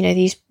this.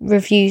 These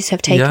reviews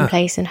have taken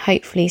place, and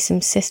hopefully some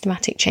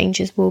systematic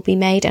changes will be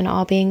made and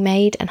are being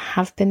made and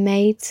have been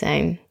made.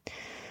 So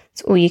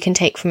It's all you can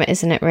take from it,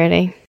 isn't it,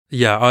 really?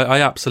 Yeah, I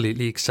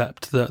absolutely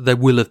accept that there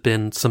will have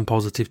been some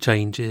positive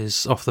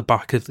changes off the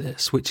back of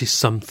this, which is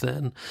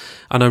something.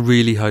 And I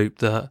really hope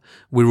that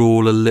we're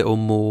all a little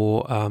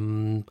more,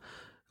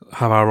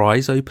 have our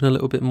eyes open a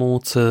little bit more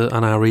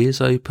and our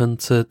ears open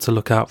to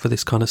look out for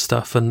this kind of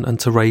stuff and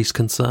to raise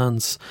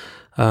concerns.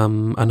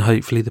 And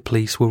hopefully the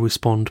police will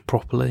respond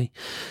properly.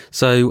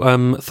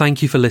 So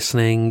thank you for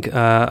listening.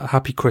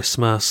 Happy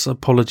Christmas.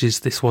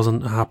 Apologies this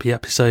wasn't a happy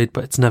episode,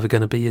 but it's never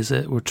going to be, is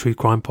it? We're a true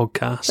crime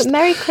podcast. But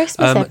Merry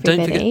Christmas,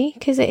 everybody,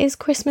 because it is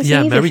Christmas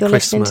Eve Merry if you're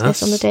listening Christmas.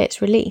 to this on the day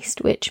it's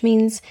released, which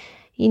means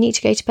you need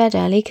to go to bed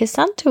early because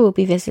Santa will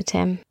be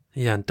visiting.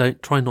 Yeah, and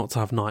don't try not to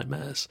have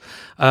nightmares.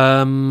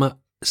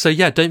 So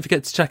yeah, don't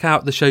forget to check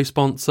out the show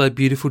sponsor,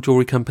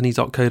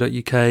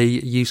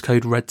 beautifuljewelrycompany.co.uk. Use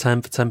code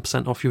RED10 for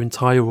 10% off your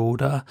entire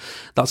order.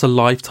 That's a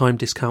lifetime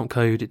discount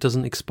code. It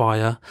doesn't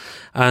expire.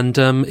 And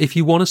if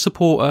you want to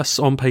support us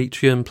on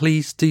Patreon,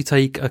 please do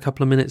take a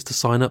couple of minutes to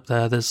sign up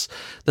there. There's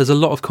a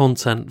lot of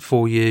content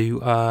for you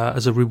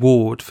as a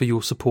reward for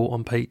your support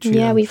on Patreon.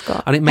 Yeah, we've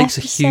got and it makes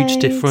a huge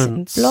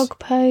difference. And blog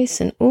posts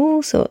and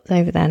all sorts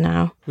over there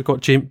now. We've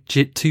got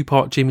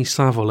two-part Jimmy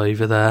Savile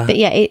over there. But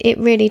yeah, it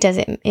really does.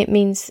 It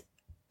means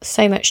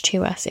so much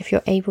to us if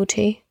you're able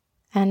to,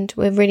 and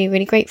we're really,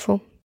 really grateful.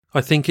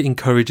 I think it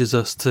encourages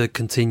us to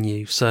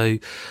continue. So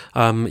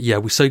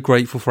we're so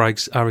grateful for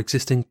our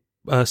existing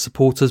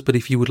supporters, but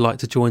if you would like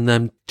to join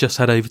them, just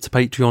head over to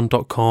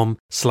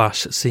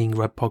patreon.com/Seeing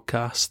Red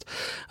Podcast.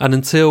 And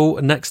until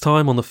next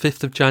time on the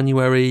 5th of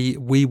January,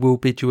 we will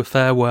bid you a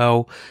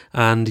farewell,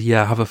 and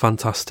have a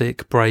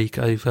fantastic break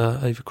over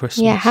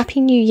Christmas. Yeah, Happy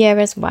New Year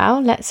as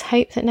well. Let's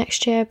hope that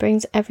next year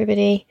brings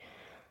everybody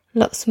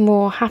lots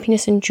more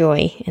happiness and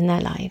joy in their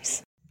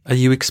lives. Are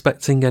you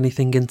expecting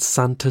anything in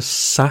Santa's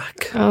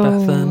sack,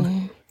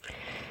 Bethan?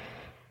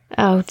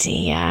 Oh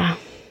dear.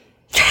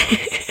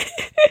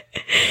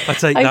 I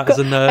take that as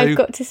a no. I've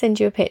got to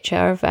send you a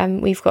picture of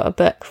we've got a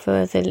book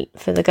for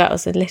the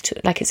girls, a little,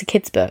 like it's a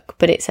kid's book,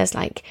 but it says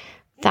like,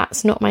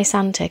 that's not my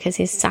Santa because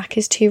his sack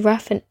is too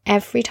rough, and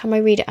every time I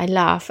read it I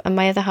laugh, and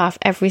my other half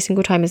every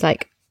single time is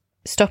like,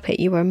 stop it,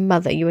 you were a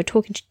mother, you were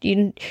talking to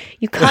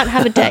you can't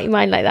have a dirty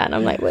mind like that. And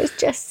I'm like, well, it's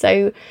just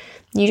so,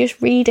 you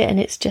just read it and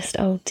it's just,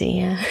 oh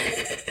dear.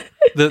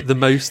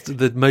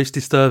 the most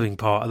disturbing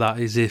part of that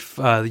is if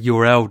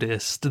your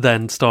eldest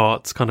then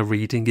starts kind of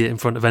reading it in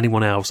front of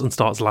anyone else and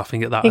starts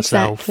laughing at that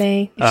herself.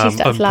 Exactly. If she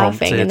starts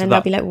laughing and then they'll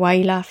be like, why are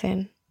you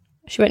laughing?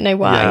 She won't know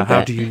why. Yeah,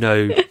 how do you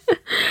know?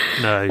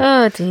 No.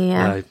 Oh dear.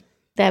 No.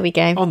 There we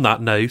go. On that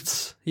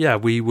note,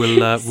 we will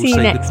we'll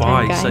say next goodbye.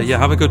 time, guys. So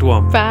have a good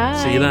one. Bye.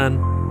 See you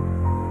then.